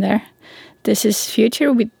connection there. This is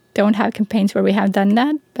future. We don't have campaigns where we have done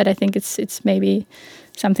that, but I think it's maybe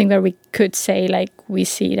something where we could say, like, we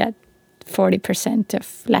see that 40%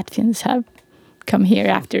 of Latvians have come here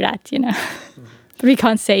after that, But we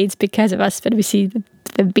can't say it's because of us, but we see that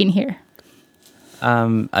they've been here.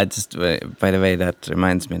 I just, by the way, that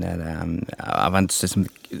reminds me that I want to say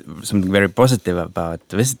something very positive about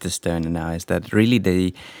Visit Estonia now, is that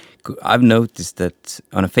really I've noticed that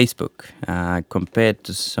on a Facebook, compared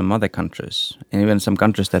to some other countries, and even some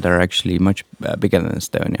countries that are actually much bigger than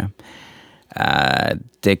Estonia,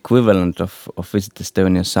 the equivalent of Visit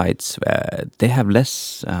Estonia sites, they have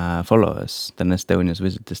less followers than Estonia's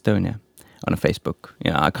Visit Estonia on a Facebook.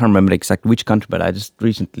 I can't remember exactly which country, but I just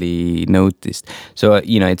recently noticed. So,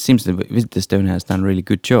 it seems that Visit Estonia has done a really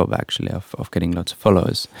good job, actually, of getting lots of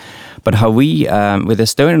followers. But how we, with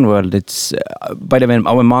Estonian World, it's, by the way,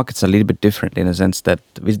 our markets are a little bit different in a sense that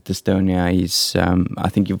Visit Estonia is, I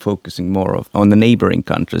think you're focusing more on the neighboring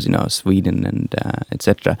countries, Sweden and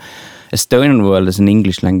etc. Estonian World is an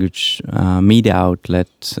English language media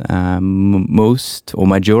outlet. Most or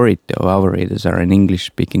majority of our readers are in English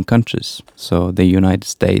speaking countries. So the United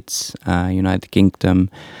States, United Kingdom,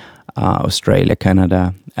 Australia,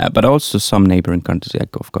 Canada, but also some neighboring countries,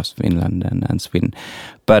 like of course Finland and Sweden.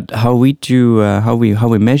 But how we do, how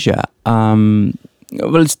we measure,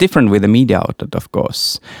 well, it's different with the media outlet, of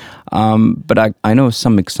course. But I know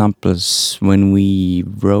some examples when we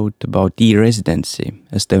wrote about e-residency,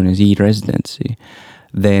 Estonia's e-residency,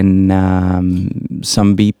 then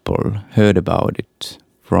some people heard about it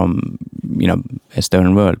from,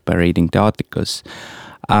 Estonian World by reading the articles.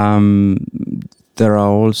 There are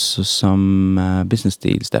also some business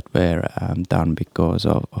deals that were done because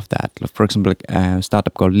of that. For example, a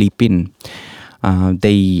startup called Leap-In.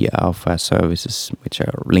 They offer services which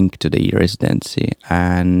are linked to the e-residency,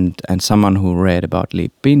 and someone who read about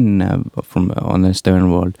Leap-In on the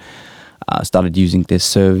Estonian World started using their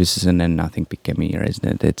services, and then I think became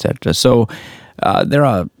e-resident, etc. So there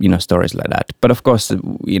are stories like that. But of course,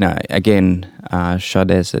 again,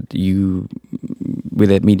 Shade said with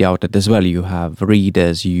a media outlet as well, you have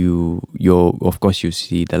readers. You of course you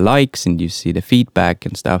see the likes and you see the feedback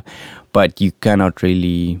and stuff, but you cannot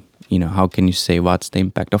really. How can you say what's the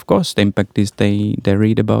impact? Of course, the impact is they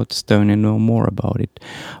read about Estonia and know more about it.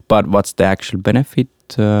 But what's the actual benefit?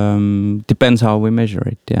 Depends how we measure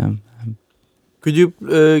it, yeah. Could you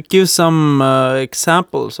give some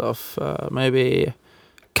examples of maybe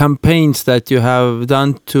campaigns that you have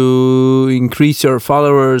done to increase your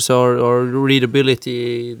followers or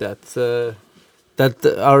readability that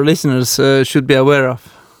our listeners should be aware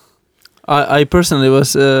of? I personally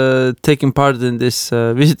was taking part in this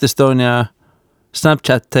Visit Estonia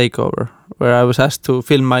Snapchat takeover, where I was asked to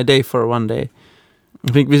film my day for one day.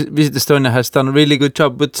 I think Visit Estonia has done a really good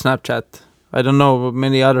job with Snapchat. I don't know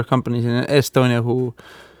many other companies in Estonia who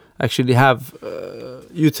actually have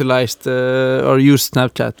utilized or used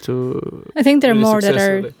Snapchat to. I think there are really more that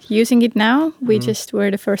are successfully. using it now. We just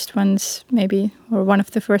were the first ones, maybe, or one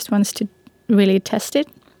of the first ones to really test it.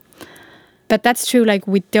 But that's true, like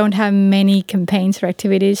we don't have many campaigns or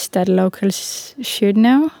activities that locals should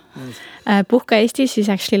know. Puhka Eestis is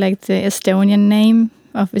actually like the Estonian name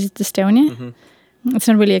of Visit Estonia. It's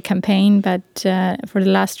not really a campaign, but for the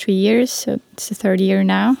last 3 years, so it's the third year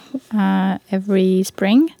now, every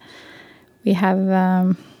spring, we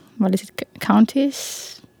have,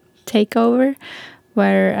 counties takeover,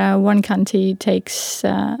 where one county takes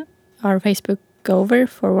our Facebook over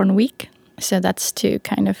for 1 week. So that's to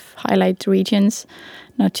kind of highlight regions,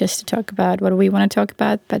 not just to talk about what we want to talk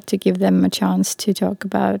about, but to give them a chance to talk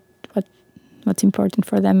about what's important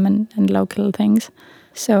for them and local things.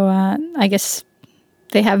 So I guess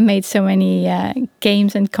they have made so many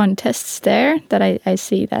games and contests there that I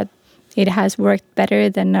see that it has worked better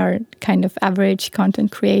than our kind of average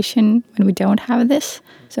content creation when we don't have this.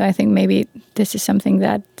 So I think maybe this is something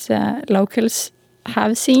that locals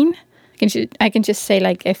have seen. I can just say,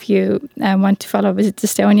 like, if you want to follow Visit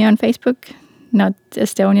Estonia on Facebook, not the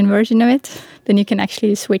Estonian version of it, then you can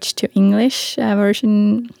actually switch to English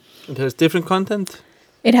version. It has different content?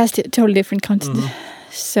 It has totally different content.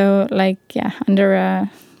 So, like, yeah, under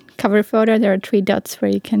a cover photo, there are 3 dots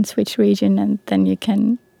where you can switch region and then you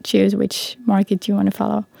can choose which market you want to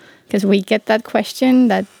follow. Because we get that question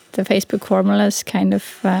that the Facebook formulas kind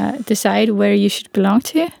of decide where you should belong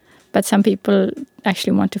to. But some people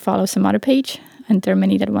actually want to follow some other page. And there are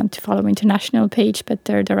many that want to follow international page, but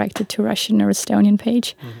they're directed to Russian or Estonian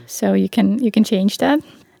page. So you can change that.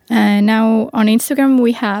 Now on Instagram,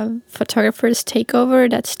 we have Photographers Takeover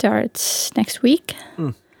that starts next week.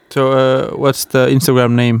 So what's the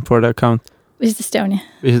Instagram name for the account? Visit Estonia.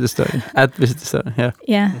 Visit Estonia. At Visit Estonia, yeah.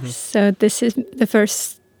 Yeah, so this is the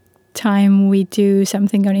first time we do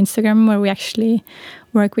something on Instagram where we actually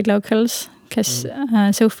work with locals. Because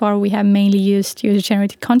so far we have mainly used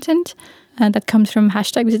user-generated content that comes from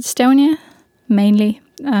hashtag Visit Estonia, mainly.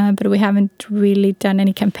 But we haven't really done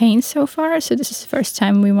any campaigns so far. So this is the first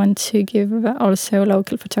time we want to give also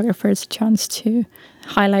local photographers a chance to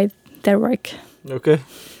highlight their work. Okay.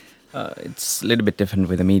 It's a little bit different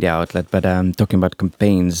with a media outlet, but talking about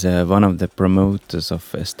campaigns, one of the promoters of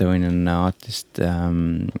Estonian artists,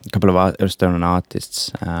 a couple of Estonian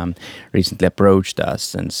artists recently approached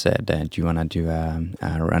us and said, do you want to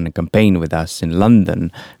run a campaign with us in London?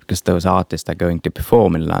 Because those artists are going to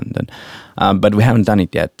perform in London. But we haven't done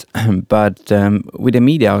it yet. But with a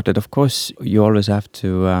media outlet, of course, you always have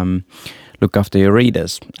to look after your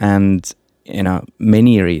readers. And,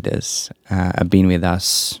 many readers have been with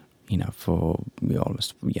us for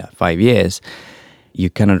almost 5 years. You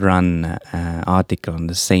cannot run an article on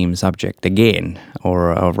the same subject again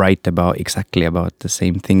or write exactly about the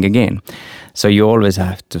same thing again. So you always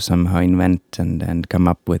have to somehow invent and come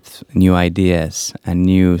up with new ideas and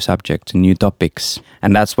new subjects and new topics.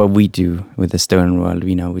 And that's what we do with the Estonian World.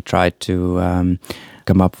 We try to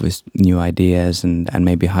come up with new ideas and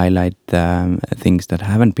maybe highlight things that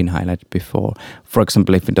haven't been highlighted before. For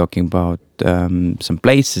example, if we're talking about some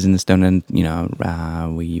places in Estonia,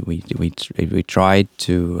 we try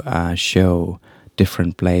to show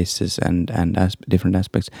different places and different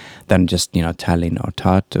aspects than just Tallinn or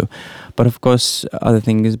Tartu. But of course, other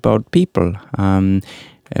thing is about people.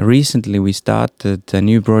 Recently, we started a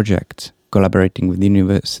new project collaborating with the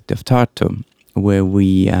University of Tartu, where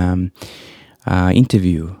we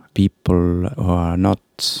interview people who are not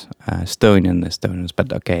Estonians,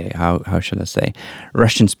 but okay, how should I say,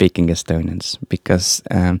 Russian-speaking Estonians, because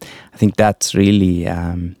I think that's really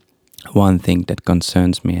one thing that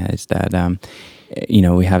concerns me is that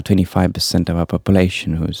we have 25% of our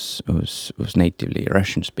population who's natively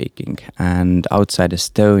Russian-speaking, and outside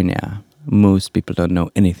Estonia, most people don't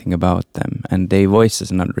know anything about them, and their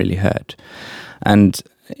voices are not really heard. And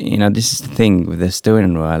this is the thing with the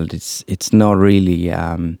Estonian World. It's not really,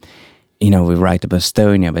 we write about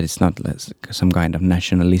Estonia, but it's not some kind of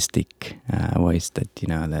nationalistic voice that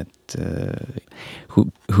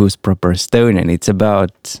who's proper Estonian. It's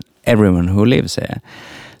about everyone who lives here.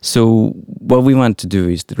 So what we want to do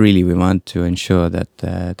is that really we want to ensure that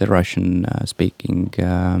the Russian speaking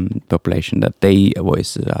population, that their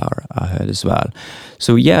voices are heard as well.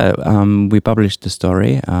 So yeah, we published the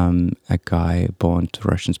story. A guy born to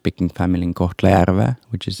Russian speaking family in Kohtla-Järve,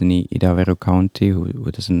 which is in Ida-Viru County,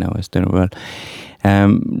 who doesn't know Estonia well,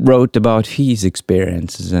 wrote about his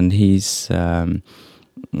experiences and his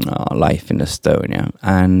life in Estonia,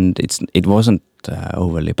 and it wasn't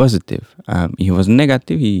overly positive. He was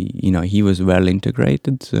negative. He was well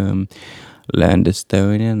integrated, learned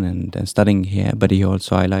Estonian and studying here, but he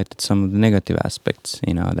also highlighted some of the negative aspects.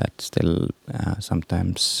 That still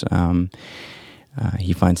sometimes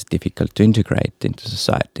he finds it difficult to integrate into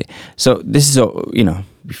society. So this is,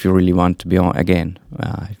 if you really want to be on again,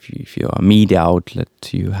 if you're a media outlet,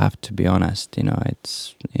 you have to be honest.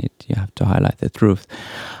 You have to highlight the truth.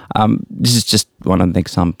 This is just one of the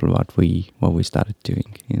examples what we started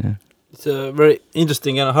doing. It's a very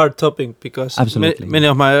interesting and a hard topic because Absolutely. many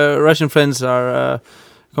of my Russian friends are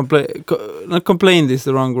not complained is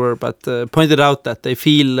the wrong word, but pointed out that they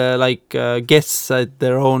feel like guests at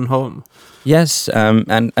their own home. Yes,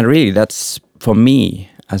 and really that's, for me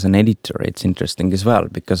as an editor, it's interesting as well,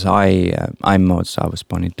 because I was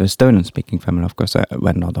born into Estonian speaking family, of course,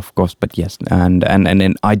 not of course, but yes, and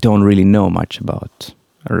then I don't really know much about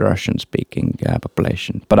a Russian speaking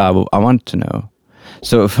population, but I want to know.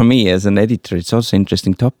 So for me as an editor, it's also an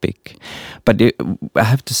interesting topic. But I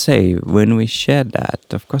have to say, when we shared that,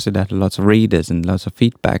 of course it had lots of readers and lots of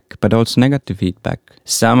feedback, but also negative feedback.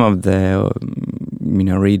 Some of the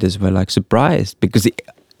readers were like surprised because,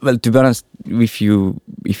 to be honest, if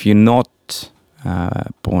you're not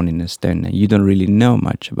born in Estonia, you don't really know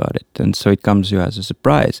much about it, and so it comes to you as a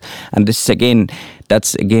surprise. And this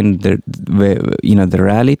that's the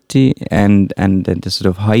reality and the sort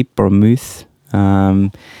of hype or myth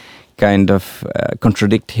kind of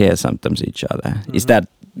contradict here sometimes each other. Mm-hmm. Is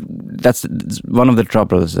that's one of the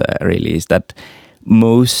troubles really, is that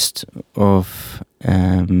most of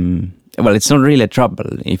it's not really a trouble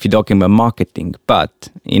if you're talking about marketing, but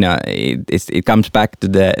it comes back to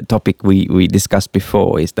the topic we discussed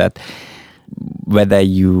before, is that whether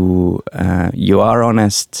you are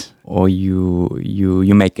honest or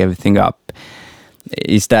you make everything up,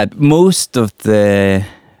 is that most of the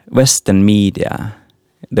Western media,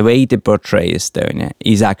 the way they portray Estonia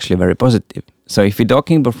is actually very positive. So if you're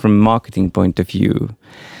talking about from a marketing point of view,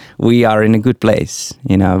 we are in a good place.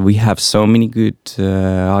 We have so many good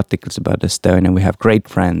articles about Estonia. We have great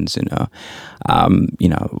friends.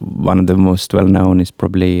 One of the most well known is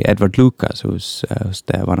probably Edward Lucas, who's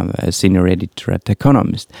one of the senior editor at The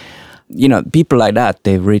Economist. People like that,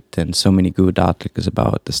 they've written so many good articles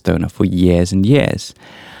about Estonia for years and years.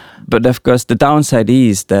 But of course, the downside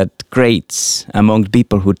is that creates among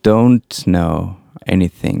people who don't know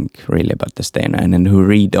anything really about Estonia and who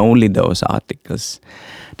read only those articles,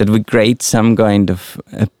 that we create some kind of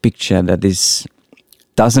a picture that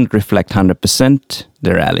doesn't reflect 100%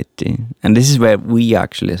 the reality. And this is where we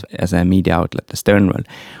actually, as a media outlet, Estonian,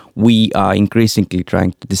 we are increasingly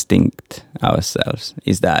trying to distinct ourselves,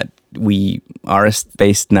 is that we are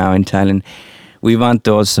based now in Tallinn. We want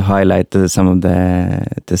to also highlight some of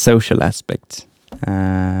the social aspects,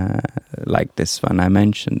 like this one I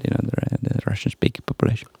mentioned, the Russian-speaking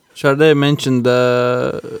population. Charday mentioned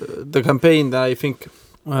the campaign that I think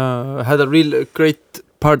had a real great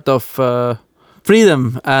part of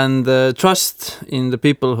freedom and trust in the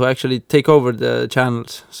people who actually take over the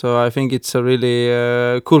channels. So I think it's a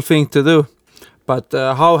really cool thing to do. But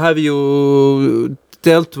how have you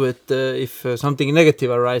dealt with if something negative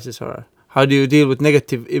arises, or how do you deal with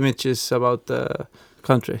negative images about the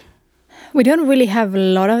country? We don't really have a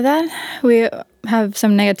lot of that. We have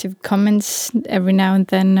some negative comments every now and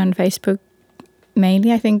then on Facebook.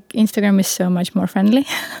 Mainly, I think Instagram is so much more friendly.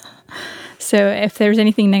 So if there's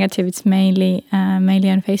anything negative, it's mainly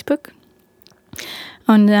on Facebook.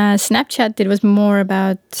 On Snapchat, it was more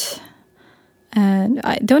about...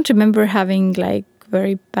 I don't remember having like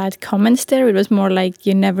very bad comments there. It was more like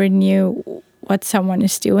you never knew what someone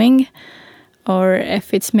is doing, or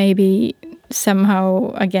if it's maybe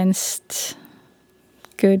somehow against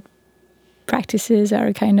good practices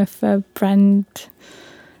or kind of brand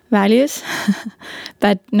values.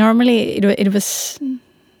 But normally it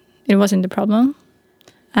wasn't a problem.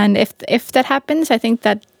 And if that happens, I think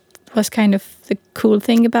that was kind of the cool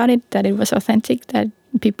thing about it, that it was authentic, that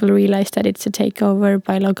people realized that it's a takeover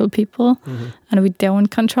by local people, mm-hmm. and we don't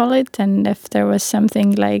control it. And if there was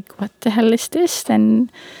something like, what the hell is this?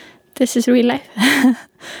 Then this is real life.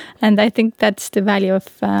 And I think that's the value of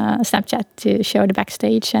Snapchat, to show the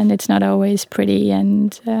backstage, and it's not always pretty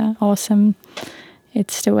and awesome.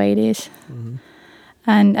 it's the way it is.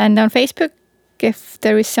 And on Facebook, if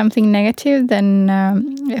there is something negative, then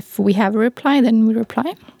if we have a reply, then we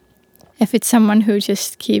reply. If it's someone who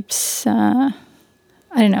just keeps, I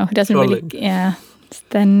don't know, who doesn't Trolling. really,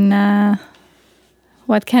 then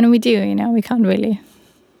what can we do? You know, we can't really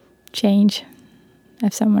change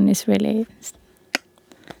if someone is really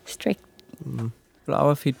strict. Well,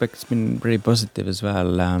 our feedback has been pretty positive as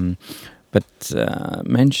well. But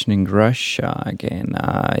mentioning Russia again,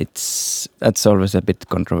 that's always a bit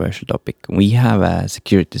controversial topic. We have a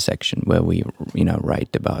security section where we,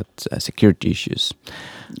 write about security issues.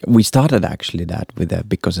 We started actually that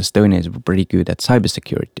because Estonia is pretty good at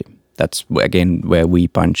cybersecurity. That's again where we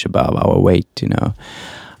punch above our weight,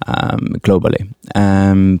 globally.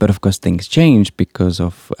 But of course things changed because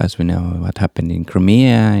of, as we know, what happened in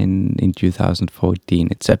Crimea in 2014,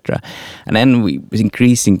 etc. And then we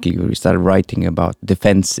started writing about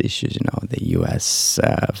defense issues, the US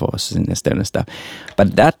forces in Estonia and stuff.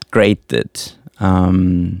 But that created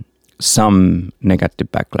some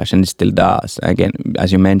negative backlash, and it still does. Again,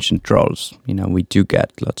 as you mentioned, trolls. We do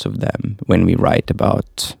get lots of them when we write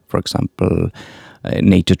about, for example,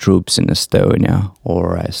 NATO troops in Estonia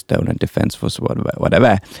or Estonian Defence Force,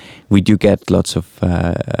 whatever. We do get lots of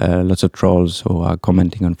trolls who are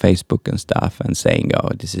commenting on Facebook and stuff and saying, "Oh,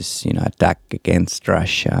 this is attack against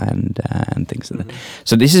Russia and things like that."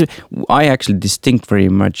 So this is, I actually distinct very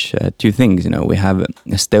much two things. We have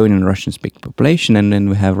Estonian Russian-speaking population, and then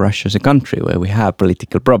we have Russia as a country where we have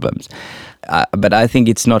political problems. But I think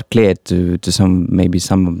it's not clear to some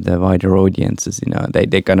of the wider audiences.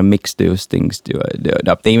 They kind of mix those things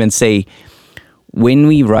up. They even say, when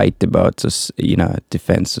we write about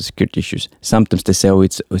defense or security issues, sometimes they say, "Oh,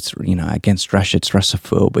 it's against Russia, it's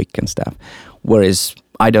Russophobic and stuff." Whereas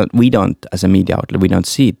we don't, as a media outlet, we don't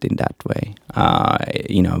see it in that way.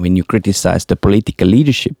 When you criticize the political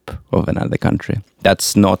leadership of another country,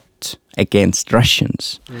 that's not against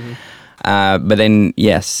Russians. But then,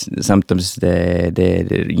 yes, sometimes the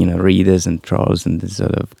readers and trolls and the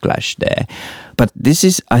sort of clash there. But this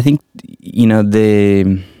is, I think,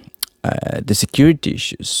 the security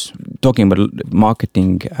issues. Talking about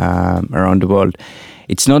marketing around the world,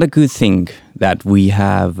 it's not a good thing that we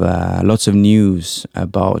have lots of news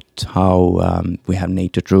about how we have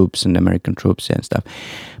NATO troops and American troops and stuff,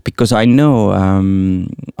 because I know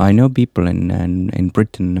people in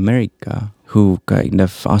Britain and America who kind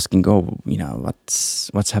of asking,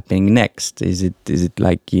 what's happening next? Is it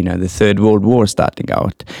like the Third World War starting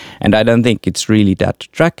out? And I don't think it's really that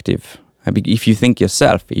attractive. If you think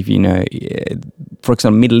yourself, for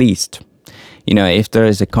example, Middle East, if there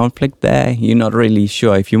is a conflict there, you're not really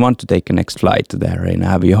sure if you want to take a next flight there and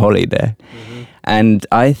have your holiday. And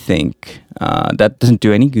I think that doesn't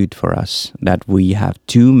do any good for us, that we have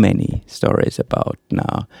too many stories about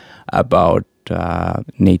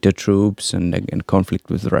NATO troops and conflict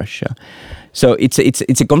with Russia. So it's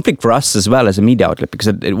a conflict for us as well as a media outlet, because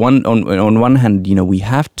on one hand, we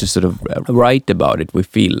have to sort of write about it, we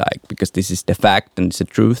feel like, because this is the fact and it's the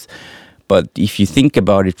truth. But if you think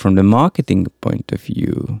about it from the marketing point of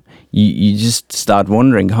view, you just start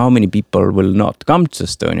wondering how many people will not come to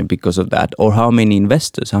Estonia because of that, or how many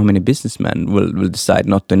investors, how many businessmen will decide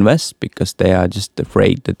not to invest because they are just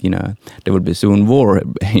afraid that there will be soon war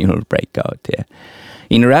break out here.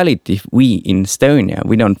 In reality, we in Estonia,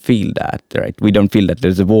 we don't feel that, right? We don't feel that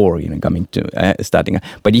there's a war, coming to starting.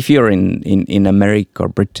 But if you're in America or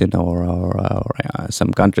Britain or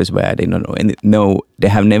some countries where they don't know, they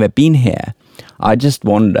have never been here, I just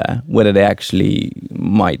wonder whether they actually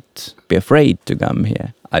might be afraid to come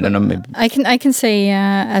here. I don't know. Maybe I can say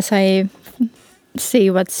as I see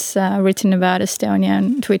what's written about Estonia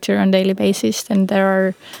on Twitter on a daily basis, then there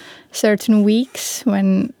are certain weeks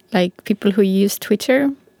when, like, people who use Twitter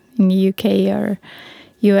in the UK or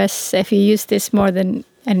US, if you use this more than,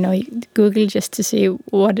 I don't know, Google just to see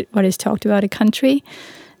what is talked about a country,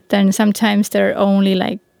 then sometimes there are only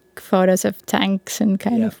like photos of tanks and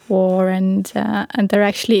kind of war, and they're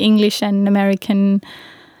actually English and American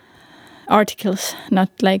articles, not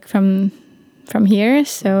like from here.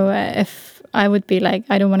 So if I would be like,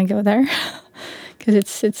 I don't want to go there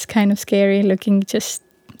because it's kind of scary looking just.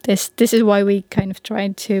 This is why we kind of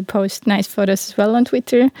tried to post nice photos as well on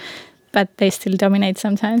Twitter, but they still dominate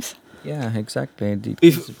sometimes. Yeah, exactly.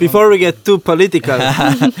 Before we get too political,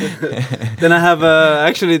 then I have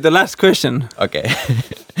actually the last question. Okay.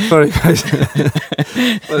 Sorry, guys.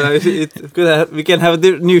 But we can have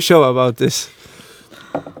a new show about this.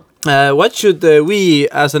 What should we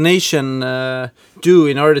as a nation do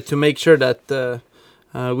in order to make sure that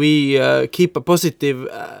we keep a positive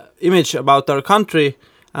image about our country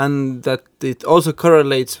and that it also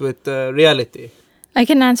correlates with reality. I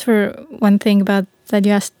can answer one thing about that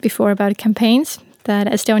you asked before about campaigns. That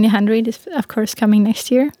Estonia 100 is, of course, coming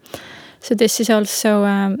next year. So this is also,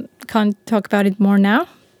 can't talk about it more now,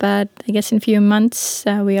 but I guess in a few months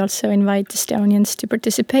we also invite Estonians to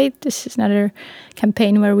participate. This is another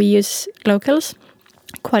campaign where we use locals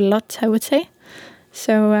quite a lot, I would say.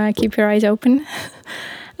 So keep your eyes open.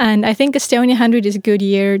 And I think Estonia 100 is a good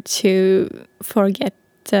year to forget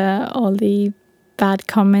all the bad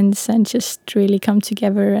comments and just really come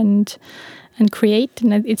together and create.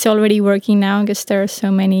 And it's already working now because there are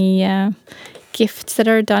so many gifts that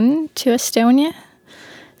are done to Estonia.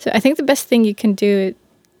 So I think the best thing you can do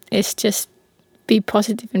is just be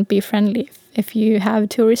positive and be friendly. If you have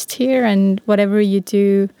tourists here and whatever you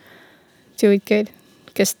do it good.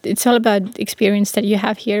 Because it's all about the experience that you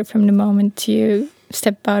have here from the moment you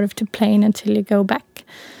step out of the plane until you go back.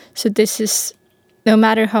 So this is, no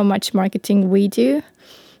matter how much marketing we do,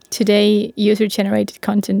 today user-generated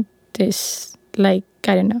content is like,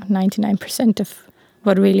 I don't know, 99% of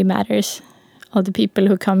what really matters. All the people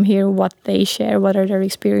who come here, what they share, what are their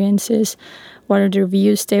experiences, what are the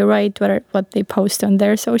reviews they write, what they post on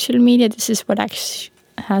their social media. This is what actually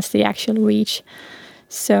has the actual reach.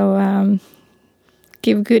 So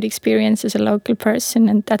give good experience as a local person,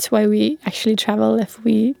 and that's why we actually travel, if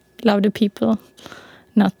we love the people,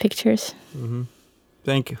 not pictures. Mm-hmm.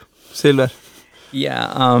 Thank you. Silver.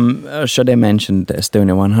 Yeah, Shade mentioned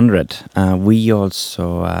Estonia 100. We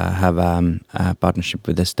also have a partnership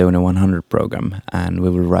with the Estonia 100 program, and we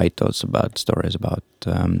will write also about stories about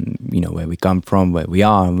where we come from, where we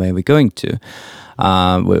are, and where we're going to.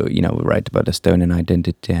 We write about Estonian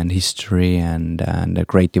identity and history and the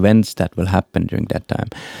great events that will happen during that time.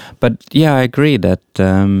 But yeah, I agree that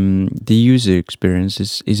the user experience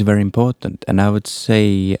is very important, and I would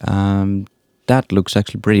say that looks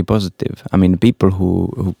actually pretty positive. I mean, people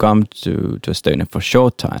who come to Estonia for a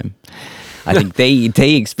short time, I think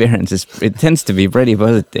they experience it tends to be pretty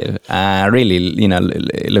positive. Really,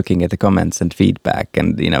 looking at the comments and feedback,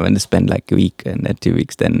 and when they spend like a week and 2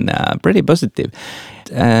 weeks, then pretty positive.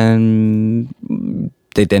 And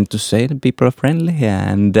they tend to say that people are friendly,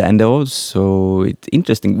 and also it's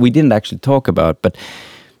interesting. We didn't actually talk about, but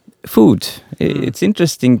food. It's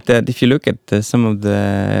interesting that if you look at some of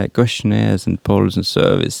the questionnaires and polls and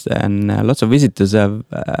surveys, and lots of visitors have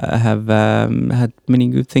had many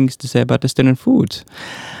good things to say about Estonian food.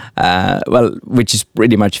 Which is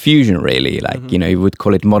pretty much fusion, really. Like you would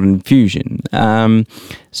call it modern fusion.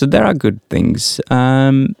 So there are good things.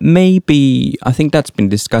 Maybe I think that's been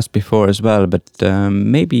discussed before as well. But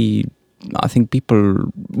maybe I think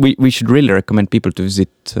we should really recommend people to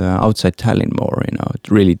visit outside Tallinn more,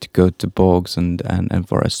 really to go to bogs and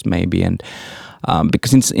forests maybe. And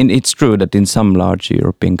because it's true that in some large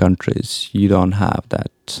European countries you don't have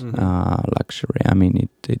that luxury. I mean,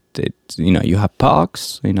 it you have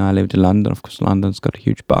parks. I lived in London. Of course, London's got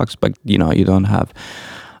huge parks, but you don't have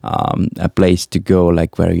a place to go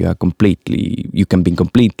like where you can be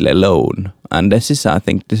completely alone. And I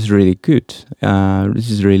think this is really good. This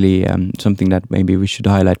is really something that maybe we should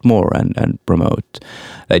highlight more and promote.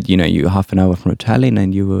 That you half an hour from Tallinn,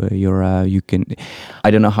 and you can,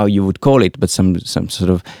 I don't know how you would call it, but some sort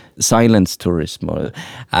of silence tourism.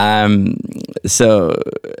 So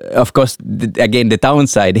of course, again, the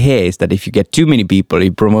downside here is that if you get too many people,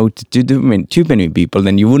 you promote too many people,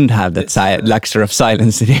 then you wouldn't have that luxury of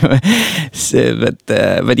silence anyway.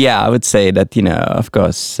 But yeah, I would say that of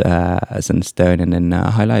course, as an Estonian, and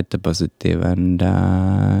highlight the positive, and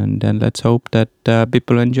then let's hope that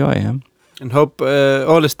people enjoy. Yeah? And hope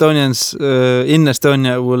all Estonians in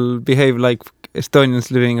Estonia will behave like Estonians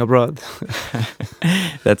living abroad.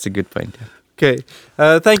 That's a good point. Yeah. Okay.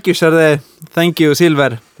 Thank you, Shade. Thank you,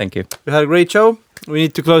 Silver. Thank you. We had a great show. We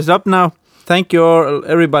need to close it up now. Thank you all,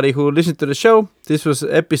 everybody who listened to the show. This was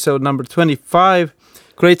episode number 25.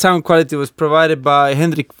 Great sound quality was provided by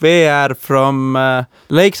Hendrik Veer from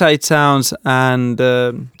Lakeside Sounds, and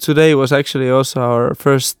today was actually also our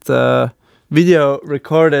first video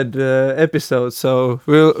recorded episode, so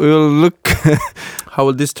we'll look how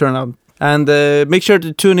will this turn out. And make sure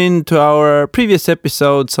to tune in to our previous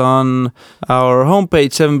episodes on our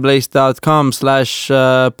homepage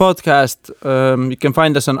 7blaze.com/podcast. You can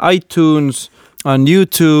find us on iTunes, on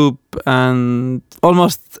YouTube, and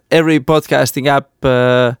almost every podcasting app.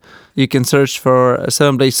 You can search for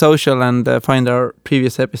 7blaze Social and find our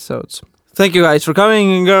previous episodes. Thank you guys for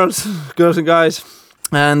coming, girls and guys,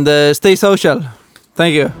 and stay social.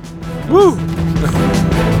 Thank you. Woo!